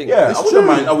the same thing. yeah, It's I wouldn't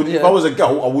true. mind. If Yeah. I was a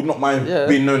girl, I would not mind Yeah.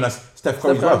 being known as Steph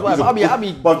Curry's Curry's wife. wife. He's a I'll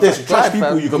be good- but there's fucking trash glad, people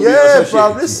fam. you can be Yeah, associated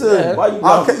bruv, with. listen. Yeah. Why you I'll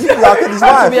laugh? get his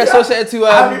I could be wife. associated to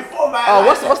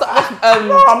what's that?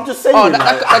 No, I'm just saying. Oh,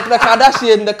 like-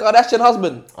 the Kardashian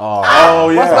husband. oh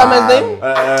yeah. What's that man's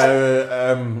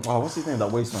name? What's his name?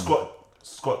 That waste man.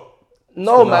 Scott.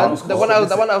 No, man. Scott. The one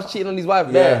I was cheating on his wife.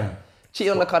 Yeah.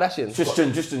 Cheating on the Kardashians.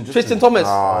 Tristan Thomas.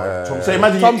 So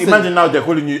imagine, Thompson. imagine now they're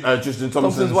calling you Tristan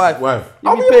Thompson's wife. You'd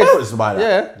I'll be be pissed. pissed about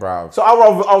that. Yeah. Bruv. So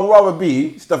I'll rather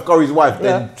be Steph Curry's wife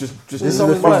than Yeah. just This is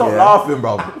Thompson's the wife. thing, Stop yeah. laughing,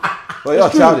 bro. Well, you're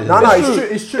childish. No,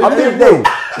 it's true. I'm being At the end of the real. day,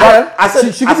 Yeah. I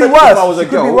said She I could said be if worse. I was a She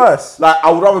could be girl, worse. like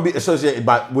I would rather be associated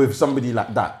with somebody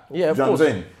like that. Yeah, of Do you know course. what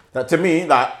I'm saying? That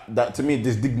to me,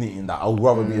 there's dignity in that. I would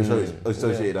rather be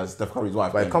associated as Steph Curry's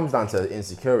wife. But it comes down to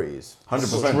insecurities.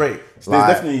 100%. Straight. There's Like-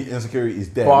 definitely insecurities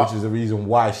there, But- which is the reason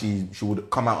why she would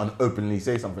come out and openly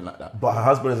say something like that. But her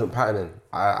husband isn't patterning.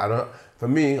 I don't. For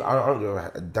me, I don't give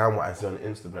a damn what I see on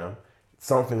Instagram.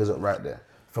 Something isn't right there.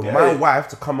 For my wife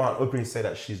to come out and openly say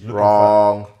that she's looking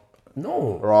Wrong.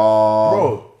 No,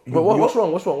 Bro. But what's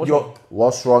wrong? What's wrong?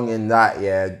 What's wrong in that,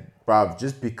 yeah, bruv?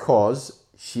 Just because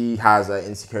she has an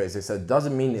insecurity, it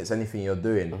doesn't mean it's anything you're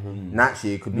doing.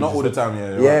 Naturally, it could be Not just all the time, yeah.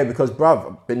 you're Yeah, right. because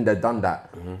bruv, I've been there, done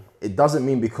that. It doesn't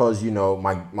mean because, you know,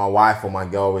 my wife or my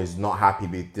girl is not happy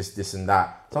with this and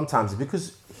that. Sometimes it's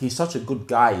because he's such a good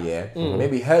guy, yeah.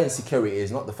 Maybe her insecurity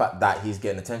is not the fact that he's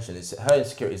getting attention. It's her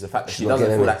insecurity is the fact that she not doesn't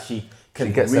getting feel it. like she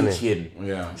can gets reach in him.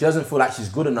 Yeah. She doesn't feel like she's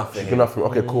good enough for him. good enough for me.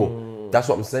 Okay, cool. That's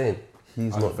what I'm saying.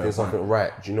 He's not doing something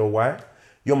right. Do you know why?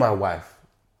 You're my wife.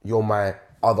 You're my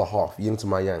other half, yin to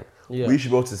my yang. Yeah. We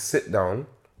should be able to sit down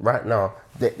right now.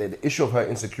 The issue of her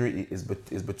insecurity is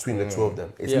between the two of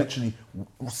them. It's Yeah. literally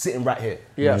sitting right here.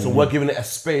 Yeah. So we're giving it a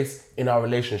space in our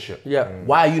relationship. Yeah.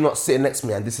 Why are you not sitting next to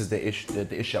me and this is the issue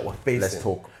that we're facing? Let's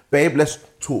talk. Babe, let's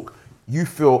talk. You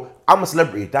feel I'm a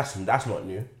celebrity. That's not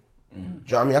new. Do you know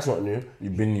what I mean? That's not new.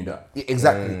 You've been knew that. Yeah,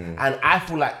 exactly. And I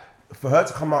feel like for her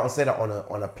to come out and say that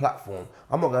on a platform,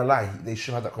 I'm not gonna lie, they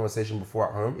should have that conversation before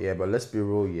at home. Yeah, but let's be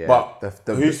real, yeah. But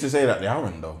The- who's to say that they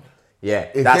haven't though? yeah,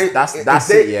 If that's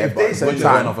they- it, yeah. if But at they- the same We're just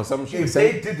time, going off assumption. If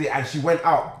they did it and she went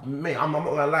out, mate, I'm not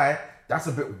gonna lie, that's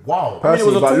a bit wild. I mean, it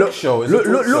was a But talk look- show. It's a Look,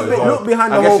 talk look, show, look, so look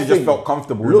behind I the guess whole she thing. just felt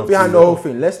comfortable. Look enough behind to the do whole that.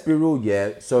 thing. Let's be real, yeah.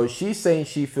 So she's saying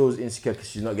she feels insecure because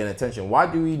she's not getting attention. Why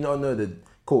do we not know that?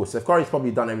 Cool, Steph Curry's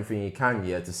probably done everything he can,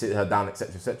 yeah, to sit her down,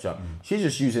 etc., etc. She's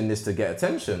just using this to get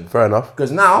attention. Fair enough. Because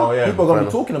now Oh, yeah, people are gonna fair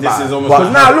be talking This about is it. almost Because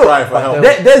like now a look, cry for help.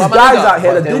 there's But guys man, out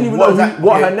here that But didn't then even what know is that-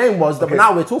 what okay. her name was, but Okay,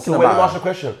 now we're talking so wait, let me about ask you a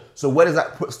question. So where does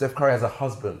that put Steph Curry as a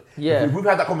husband? Yeah. We've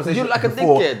had that conversation. You look like a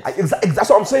before. dickhead. That's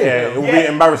what I'm saying. Yeah, it will be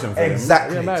embarrassing for him.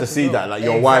 Exactly. To see that, like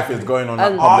your wife is going on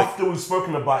that And public. After we've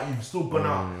spoken about it, you've still gone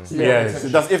out. Yeah, so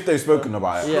that's if they've spoken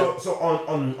about it. Yeah. So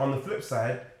on the flip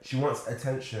side, she wants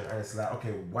attention, and it's like, okay,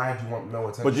 why do you want no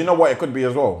attention? But you know what it could be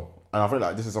as well? And I feel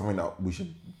like this is something that we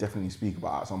should definitely speak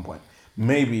about at some point.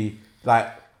 Maybe, like,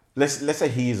 let's say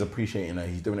he is appreciating her,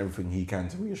 he's doing everything he can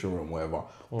to reassure her and whatever,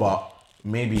 but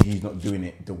maybe he's not doing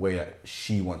it the way that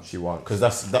she wants. Because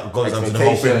that goes down to the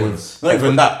whole thing with, not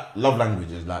even that, love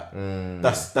languages, like,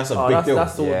 that's a big deal.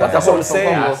 That's all. Yeah. That's what I'm saying.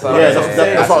 Yeah,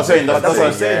 that's what I'm saying. That's what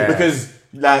I'm saying. Yeah. Because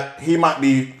like he might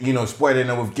be, spoiling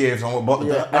her with gifts and what, but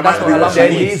that And might that's be not her what love she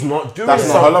language. needs. He's not doing That's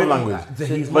not her love something language. that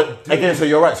he's But not doing. again, so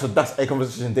you're right. So that's a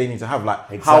conversation they need to have.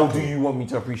 Like, how do Exactly. you want me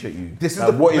to appreciate you? This is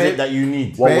Like, the what is babe- it that you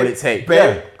need? what Babe, would it take? babe,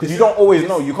 Yeah, because this you don't is- always this-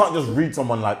 know. You can't just read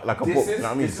someone like a book. You know what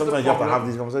I mean? This is the Sometimes you have to problem. have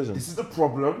these conversations. This is the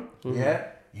problem. Yeah,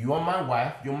 you are my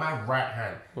wife. You're my right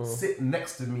hand. Sit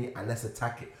next to me and let's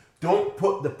attack it. Don't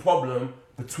put the problem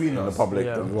between us. the public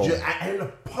Yeah. as well. And in the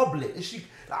public, is she?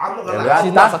 I'm not gonna Yeah, lie.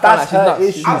 She's nuts, I can't lie, that's her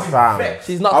she's issue, nuts. I'm fam. vexed.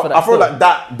 She's not for that. I feel still.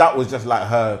 like that was just like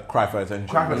her cry for attention.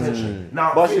 Cry for attention.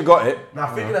 Now, But she got it.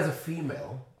 Now, thinking as a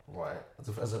female, right? As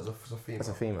a female. As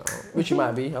a female. Which you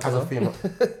might be. I don't As a know. female.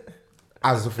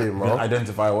 As a female.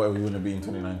 Identify whatever you want to be in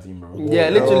 2019, bro. Yeah,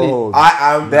 literally. Oh,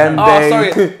 I am. them Oh, days.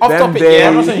 sorry. Off them topic, days. yeah.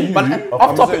 I'm not saying you. But I'm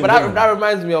off topic, saying but general. that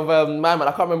reminds me of my man.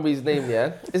 I can't remember his name.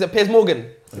 Yeah, is it Piers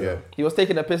Morgan? Yeah. He was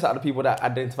taking a piss out of the people that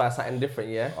identify as something different.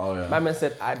 Yeah. Oh, yeah. My man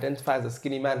said, "I identify as a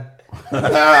skinny man."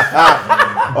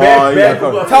 Oh yeah.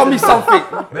 God. Tell me something.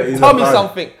 He's Tell a me fan.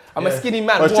 something. I'm a skinny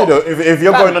man. But What? true though, if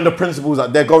you're Fam. going on the principles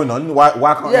that they're going on, why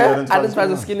can't you Yeah, identify identify as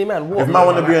a as skinny man. What? If man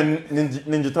want to be a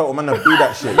ninja turtle, man, be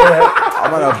that shit.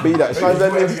 I'm gonna be that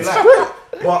shit.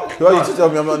 But Why you to tell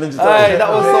me I'm not a ninja turtle? Hey, that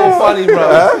was so funny,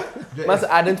 bro. Man said,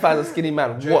 identify as a skinny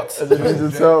man. What?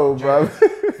 Ninja Turtle, bro.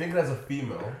 thinking as a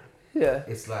female, Yeah.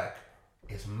 it's like,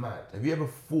 it's mad. Have you ever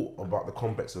thought about the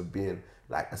complex of being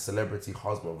like a celebrity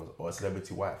husband or a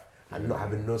celebrity wife and not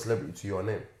having no celebrity to your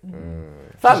name?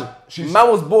 Fam, man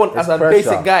was born as a pressure.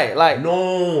 basic guy. Like,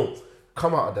 No,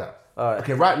 come out of that. Alright.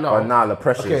 Okay, right now. But now the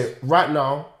pressures. Okay, right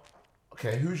now.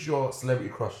 Okay, who's your celebrity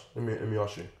crush? Let me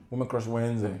ask you. Woman crush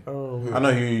Wednesday. I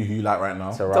know who you like right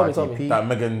now. Tell me. That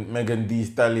Megan D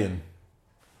Stallion.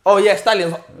 oh yeah,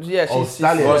 Stallions. Yeah, she's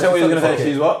Stallion. Oh, is that what you're gonna say? Okay.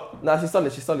 She's what? Nah, she's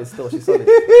solid. She's solid still. She's solid.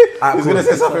 He's gonna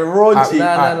say something raunchy.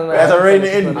 Nah. That's a rein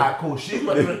it in. Alright, cool. She's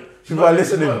not even. She's People are not, she's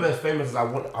listening. not even as famous as I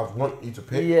want you to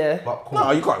pick. Yeah. But cool.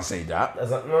 No, you can't say that.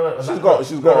 As I, no, She's got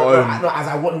as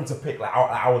I want him to pick. Like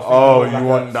I was. Oh, thinking you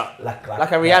like want that.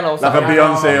 Like a Rihanna or Like a something.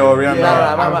 Beyonce or Rihanna.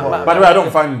 Nah, By the way, I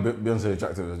don't find Beyonce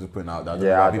attractive. I was just putting out that.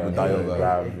 Yeah, I people don't die either,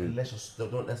 over. bro. Let's just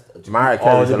let's. Mariah Oh,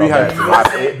 Carey's the a lot Rehab.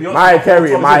 better. Beyonce- Mariah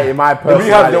Carey, in my The personality.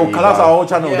 Rehab, they'll collapse our whole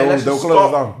channel. Yeah, let's They'll just close us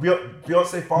stop. down.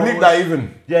 Beyonce followers. Bleep that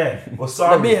even. Yeah. Well, The,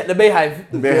 sorry. the Bayhive.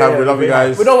 They have. We love you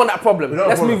guys. We don't want that problem. We don't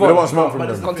Let's want- move we on. don't want smoke from But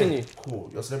them. this is the Continue. thing. Cool.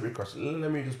 Your celebrity crush.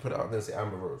 Let me just put it out there and say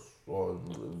Amber Rose or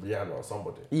Rihanna or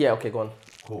somebody. Yeah, okay, go on.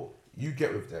 Cool. You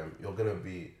get with them, you're gonna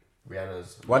be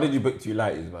Rihanna's. Why did you book two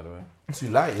lighties, by the way? Too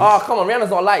light. Oh, come on, Rihanna's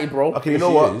not lighty, bro. Okay, you know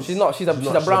She what? is. She's not. She's a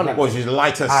brownie. Well, she's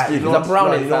lighter Alright, skin. you know She's a what?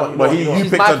 brownie, No, you know what? fam. But You know you what?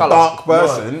 picked my a colour. dark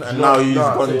person, and now he's No,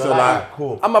 gone so to you're like.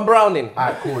 cool. I'm a browning.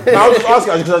 Alright, cool. No, I was just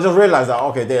asking because I just realised that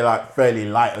okay, they're like fairly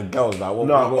lighter girls. Like what?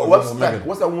 No, what what's with that? Megan?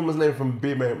 What's that woman's name from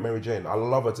Be Mary Jane? I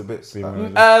love her to bits.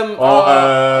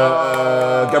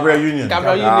 Gabrielle Union.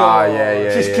 Gabrielle Union. Ah,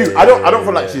 yeah. She's cute. I don't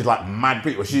feel like she's like mad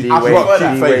pretty. She's got D-Wade, a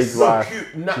cute D-Wade, face. right.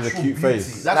 Cute, natural cute beauty.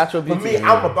 face. That's, Natural For beauty, me,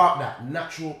 yeah. I'm about that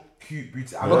natural, cute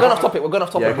beauty. We're going off topic. We're going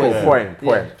off topic. Yeah, cool. boys.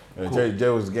 Point. Jay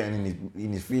was getting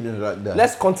in his feelings like that.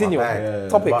 Let's continue. Okay.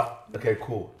 Topic. But, okay,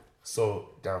 cool. So,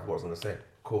 damn, what I was gonna say.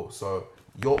 Cool. So,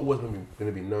 you're always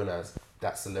gonna be known as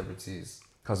that celebrity's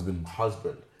husband.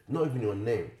 husband. Not even your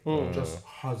name, just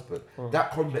husband.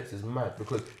 That complex is mad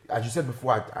because, as you said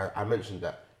before, I mentioned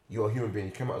that you're a human being.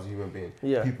 You came out as a human being.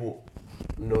 Yeah. People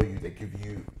know you. They give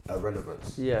you a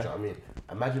relevance. Yeah. Do you know what I mean?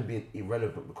 Imagine being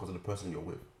irrelevant because of the person you're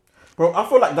with. Bro, I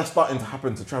feel like that's starting to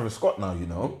happen to Travis Scott now, you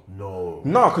know? No.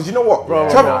 No, because you know what? Bro,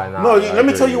 Travis, nah, let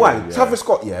me I tell you agree, why. yeah. Travis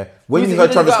Scott, when Who's you he- heard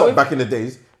who does Travis he go Scott with? back in the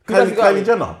days, Who does he go Kylie with?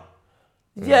 Jenner.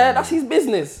 Yeah, that's his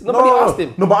business. Nobody asked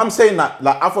him. No, but I'm saying that,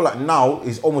 like, I feel like now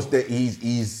is almost the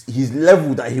his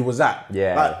level that he was at.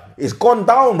 Yeah. Like, it's gone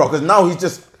down, bro, because now he's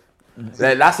just.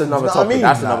 That's another You know what I topic. mean?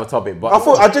 That's Like, another topic. But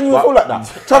I genuinely feel like that.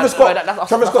 Travis Scott, that's-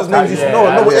 Travis Scott's that's- name is yeah, no,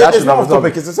 yeah, it's that's not a another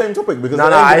topic. It's the same topic because No, at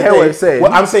the no, end of I the hear day, what you're saying.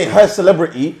 I'm saying her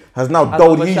celebrity has now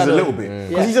dulled his a overshadowed. little bit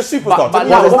because Yeah. he's a superstar. But To me,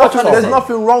 now there's what nothing I'm there's saying-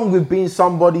 nothing wrong with being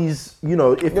somebody's,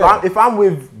 if I'm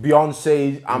with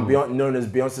Beyonce, I'm known as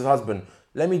Beyonce's husband,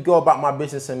 let me go about my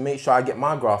business and make sure I get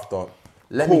my graft on.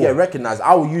 Let me Cool. get recognized.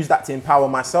 I will use that to empower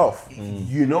myself.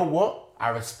 You know what? I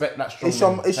respect that strong It's your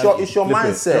mentality. it's your Flip it. You know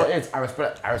mindset. what it is? I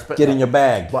respect Get that. in your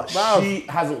bag. But Bruv. she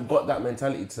hasn't got that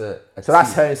mentality to. So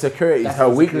that's her insecurity, That's her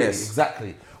insecurity, weakness.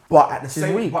 Exactly. But at the She's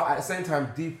same, weak. but at the same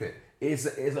time, deep it is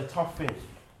a tough thing.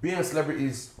 Being a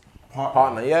celebrity's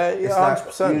Partner, yeah, it's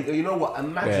 100%. You know what?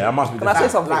 Imagine. Yeah, that must be Can I say the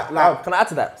something? like- Can I add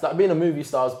to that? It's like being a movie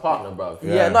star's partner, bro.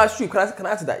 Yeah, no, it's true. Can I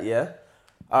add to that? Yeah.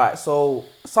 All right. So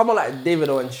someone like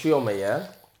Davido and Chioma, yeah,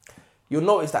 you'll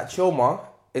notice that Chioma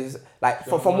is like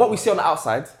from what we see on the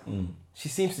outside, she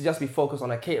seems to just be focused on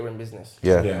her catering business.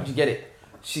 Yeah. Yeah. Do you get it?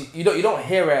 You don't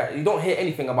hear her. You don't hear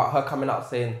anything about her coming out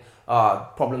saying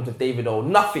problems with Davido.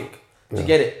 Nothing. Do you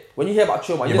get it? When you hear about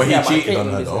Chioma, you but just hear he about cheated on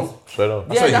catering her, business. though. Straight up.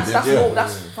 Yeah, what he that's did, that's yeah. no,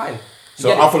 that's fine. You So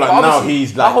get I it? feel like But now obviously,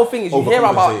 he's, the like, whole thing is you hear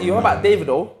overcompensating, about man.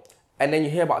 Davido, and then you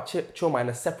hear about Chioma in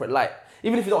a separate light.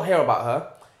 Even if you don't hear about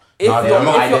her, if Nah, you're, they're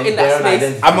not if you're in they're that an space,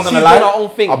 identity. I'm not gonna she's lie. doing her own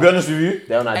thing. I'll be honest with you.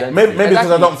 They're on identity. Maybe because I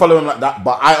Exactly. don't follow him like that,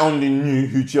 but I only knew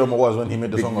who Chioma was when he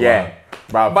made the song about Yeah, her.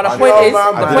 bro. But the I- point is,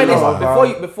 man, the I point didn't is, know about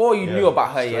her. before you knew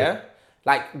about her, yeah,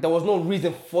 like there was no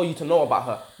reason for you to know about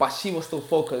her, but she was still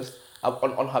focused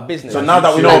on her business. So now that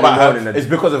we She know like about the morning her, and- it's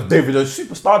because of Davido's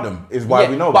superstardom. Is why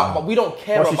we know about but her. we don't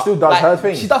care. Well, she about, still does like, her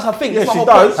thing. She does her thing. Yeah, That's she my whole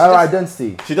does. point. her Just-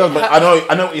 identity. She does, but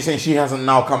I know what you're saying. She hasn't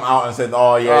now come out and said,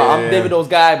 "Oh yeah, I'm Davido's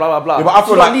guy, blah blah blah. Yeah, but I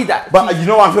feel she like don't need that. But you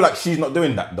know, why I feel like she's not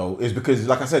doing that though. Is because,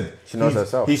 like I said, She knows he's-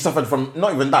 herself. He suffered from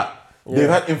not even that. They've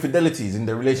had infidelities in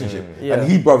their relationship, Yeah.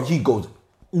 and he goes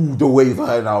all the way for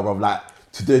her now, bro. Like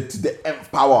to the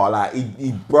nth power. Like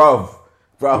he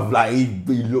like he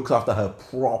looks after her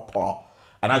proper.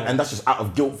 And that's just out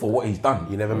of guilt for what he's done.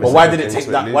 You never But miss why anything did it take until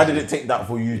it that? leaves Why you. did it take that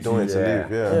for you to want it to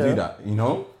leave, yeah. do that? You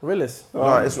know? realist.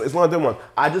 No, it's one of them ones.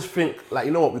 I just think, like,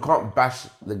 you know what? We can't bash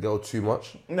the girl too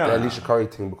much. No. The Alicia Curry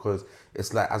thing, because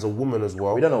it's like, as a woman as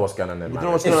well. We don't know what's going on there, We man. don't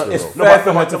know what's It's- going on. it's No, fair but-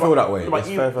 for no, her but- to no, feel but- that way. no, but It's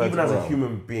even fair for her even to as feel a that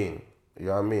human being, you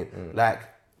know what I mean? Like,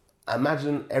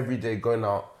 imagine every day going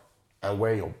out and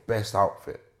wearing your best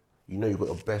outfit. You know you got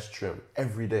your best trim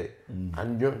every day,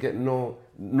 and you don't get no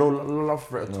love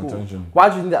for it at all. Attention. Why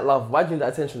do you need that love? Why do you need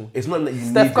that attention? It's not that you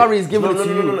Steph need Curry it. is giving No, it to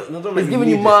no, you. no, no, no, no, He's you giving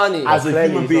you need it. money. As a Clearly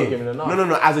human he's not being. giving enough.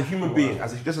 No, as a human being,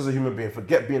 just as a human being.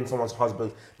 Forget being someone's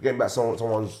husband, forget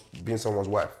being someone's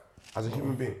wife. As a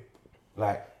human being,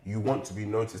 like, you want to be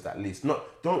noticed at least.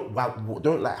 Don't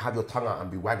like have your tongue out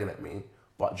and be wagging at me.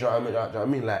 But do you know what I mean? Do you know what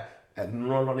I mean? Like,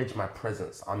 acknowledge my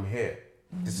presence. I'm here.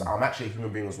 I'm actually a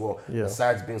human being as well. Yeah.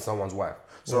 Besides being someone's wife.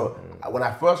 So when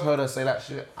I first heard her say that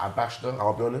shit, I bashed her.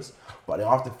 I'll be honest. But then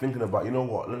after thinking about, you know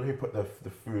what? Let me put the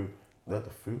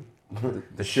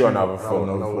The shoe on our foot.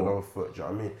 another foot. Do you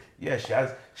know what I mean? Yeah,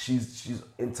 she's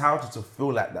entitled to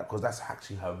feel like that because that's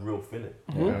actually her real feeling.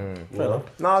 You know?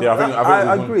 No, Yeah, I think I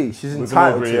we can- agree. She's we can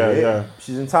entitled agree, to yeah, it. yeah.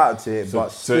 She's entitled to it, but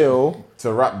still,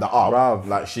 to wrap that up, Bruv.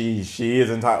 like she is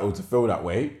entitled to feel that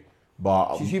way,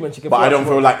 but She's human, she can but feel I what don't she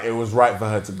feel wants. like it was right for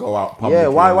her to go out publicly. yeah.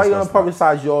 Why and you gonna discuss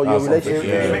publicize your That's relationship? something,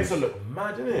 It yeah. makes her look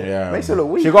mad, innit? that. Yeah, Makes her look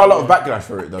weak. She got a lot of backlash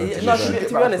for it though. Yeah, to no, be fair. to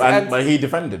be honest, but he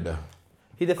defended her.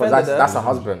 he Because defended that's her. a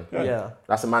husband. Yeah.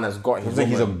 That's a man that's got his. I think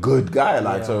he's a woman. good guy,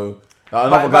 like Yeah. so.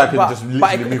 Another guy could just but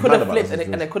literally it move could mad have about flipped this.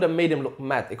 and it could have made him look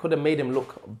mad. It could have made him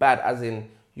look bad, as in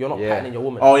you're not patterning your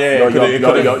woman. Oh yeah,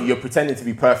 You're pretending to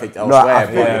be perfect elsewhere. I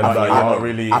think- yeah, but I- you're not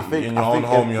really I think- in your I own think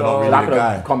home. it- You're not really That the could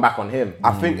have guy. come back on him.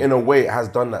 I think in a way it has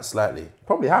done that slightly.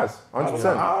 Probably has,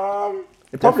 100%.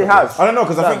 It Definitely. probably has. I don't know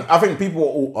because I think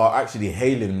people are actually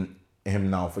hailing him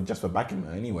now for backing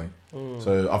her anyway.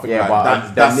 So I think Yeah, like,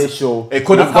 but that's the initial- It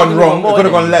could have That's gone how wrong. we It could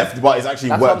have know gone left, but it's actually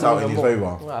That's worked how out in his more.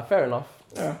 favor. Right, fair enough.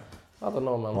 Yeah. I don't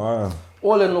know, man. Wow.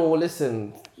 All in all,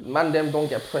 listen, man, them don't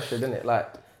get pressured, innit? Like,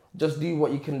 just do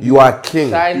what you can do. You are king.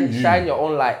 Shine your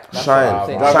own light. That's what I'm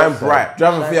saying. Shine bright.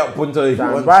 Drive a Fiat Punto if you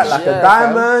Shine want. bright like Yeah, a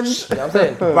diamond. You know what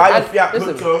I'm saying? Buy a And Fiat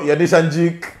listen, Punto. Yeah, this and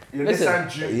Duke.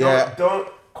 Listen, Yeah. Don't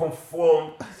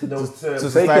conform to those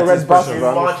terms. Take your red bus, Be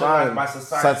bro. marginalized Fine. by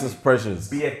society. Status pressures.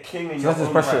 Be a king in your Status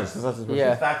own pressures. right. Status pressures.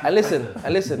 Yeah,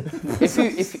 and listen.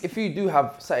 If you do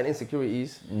have certain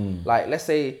insecurities, like let's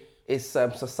say it's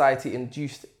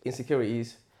society-induced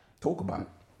insecurities, Talk about it.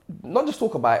 not just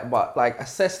talk about it, but like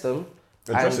assess them.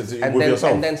 Address it and with then,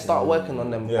 yourself. and then start working on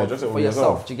them Yeah, address it for with yourself.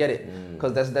 yourself. Do you get it?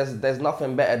 Because there's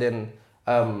nothing better than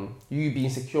you being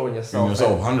secure in yourself. In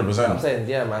yourself, And 100%. I'm saying,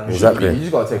 yeah, man. Exactly. You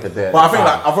just gotta take a day. But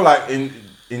I feel like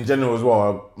in general as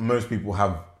well, most people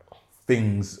have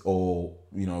things or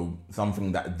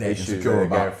something that they're Issues insecure that they're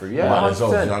about. going through. Yeah, about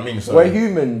themselves, 100%. you know what I mean? So We're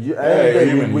human. you're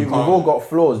human, We've you can't- all got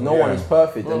flaws. No Yeah. one is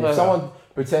perfect. And Yeah. if someone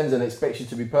pretends and expects you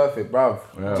to be perfect, bruv,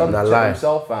 Yeah. tell them Nah, to lie. check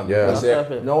themselves, fam. Yeah. Because That's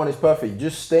perfect. no one is perfect.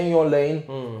 Just stay in your lane.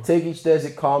 Take each day as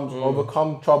it comes.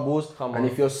 Overcome troubles. Come and on.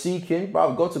 if you're seeking,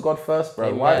 bruv, go to God first, bro.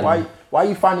 Amen. Why are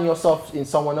you finding yourself in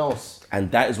someone else? And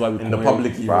that is why we in the call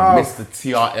public, him even. Mr.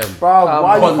 TRM. Bro,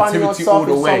 why are you finding Positivity yourself all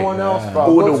the in way. someone else, bro?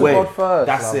 All Go the to way. God first.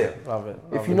 That's it. Love it.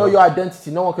 If you know your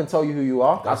identity, no one can tell you who you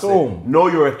are. That's all. Know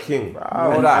you're a king. Know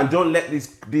And don't let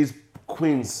these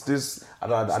queens, I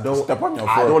don't Step on your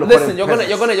I throat. don't wanna Listen, put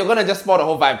you're in gonna just spoil the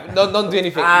whole vibe. Don't do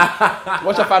anything.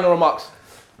 What's your final remarks?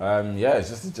 Yeah, it's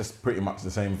just pretty much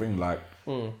the same thing. Like,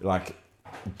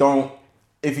 don't,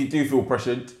 if you do feel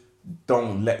pressured,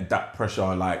 don't let that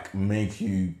pressure make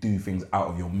you do things out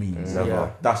of your means. Yeah.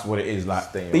 That's what it is. Like,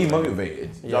 Stay in be your lane.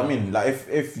 motivated. Do you know what I mean? Like,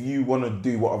 if you want to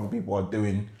do what other people are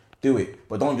doing, do it.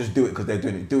 But don't just do it because they're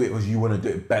doing it. Do it because you want to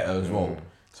do it better as well.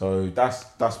 So that's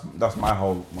my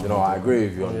whole. You know, I agree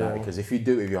with you on that because if you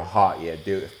do it with your heart,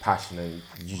 do it with passion and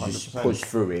you just 100%. push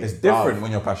through it. It's different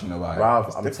when you're passionate about it. Bruv,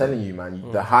 It's I'm different. telling you,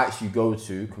 man, the heights you go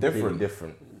to completely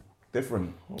different.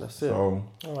 Different. That's it. So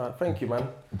All right, thank you, man.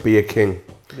 Be a king.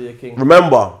 Be a king.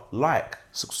 Remember, like,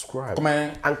 subscribe,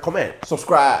 comment, and comment.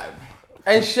 subscribe.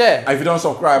 And share. And if you don't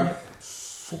subscribe,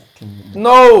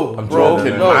 No, I'm bro.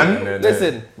 joking, no. man. No.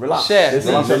 Listen, Relax. share.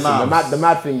 Listen, Relax your the nerves.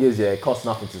 mad thing is, it costs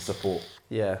nothing to support.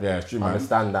 Yeah. yeah, it's true, man.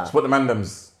 Understand that. Support the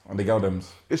mandems and the girldems.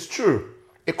 It's true.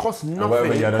 It costs whatever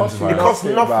nothing. you It costs, identify. it costs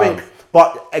Nothing, nothing. bruv.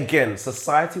 But again,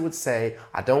 society would say,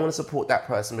 I don't want to support that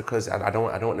person because I don't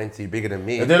want them to be bigger than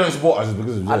me. If they don't support us, it's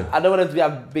because of Jay. I don't want them to be a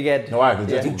big head. No, why?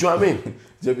 Yeah. Do you know what I mean?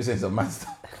 Jay be saying some mad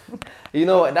stuff. You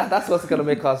know what? That's what's gonna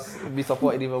make us be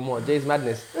supported even more. Jay's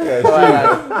madness. Yeah, it's All true.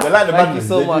 right, lad. They like the Thank you madness,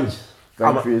 so they do. much.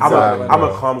 I'm Thank you a, for your time, I'm man.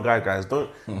 a calm guy, guys.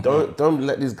 Don't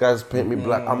let these guys paint me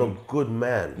black. I'm a good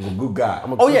man. He's a good guy.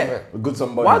 Oh yeah. man. A good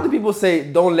somebody. Why do people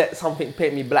say don't let something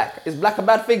paint me black? Is black a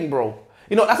bad thing, bro?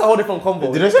 You know, that's a whole different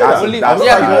convo. Did they say that? We'll leave- That's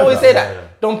yeah, what people I always heard. say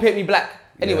that. Don't paint me black.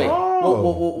 Anyway,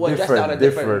 we'll address that on a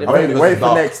different. I mean, Wait for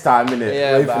dark. next time, innit?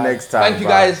 Yeah, Wait for man. next time. Thank you, bruv.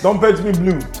 guys. Don't paint me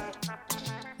blue.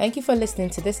 Thank you for listening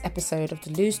to this episode of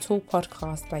the Lose Talk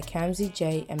podcast by Kamzi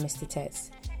J and Mr.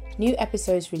 Tez. New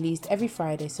episodes released every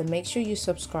Friday, so make sure you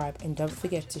subscribe and don't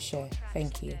forget to share.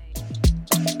 Thank you.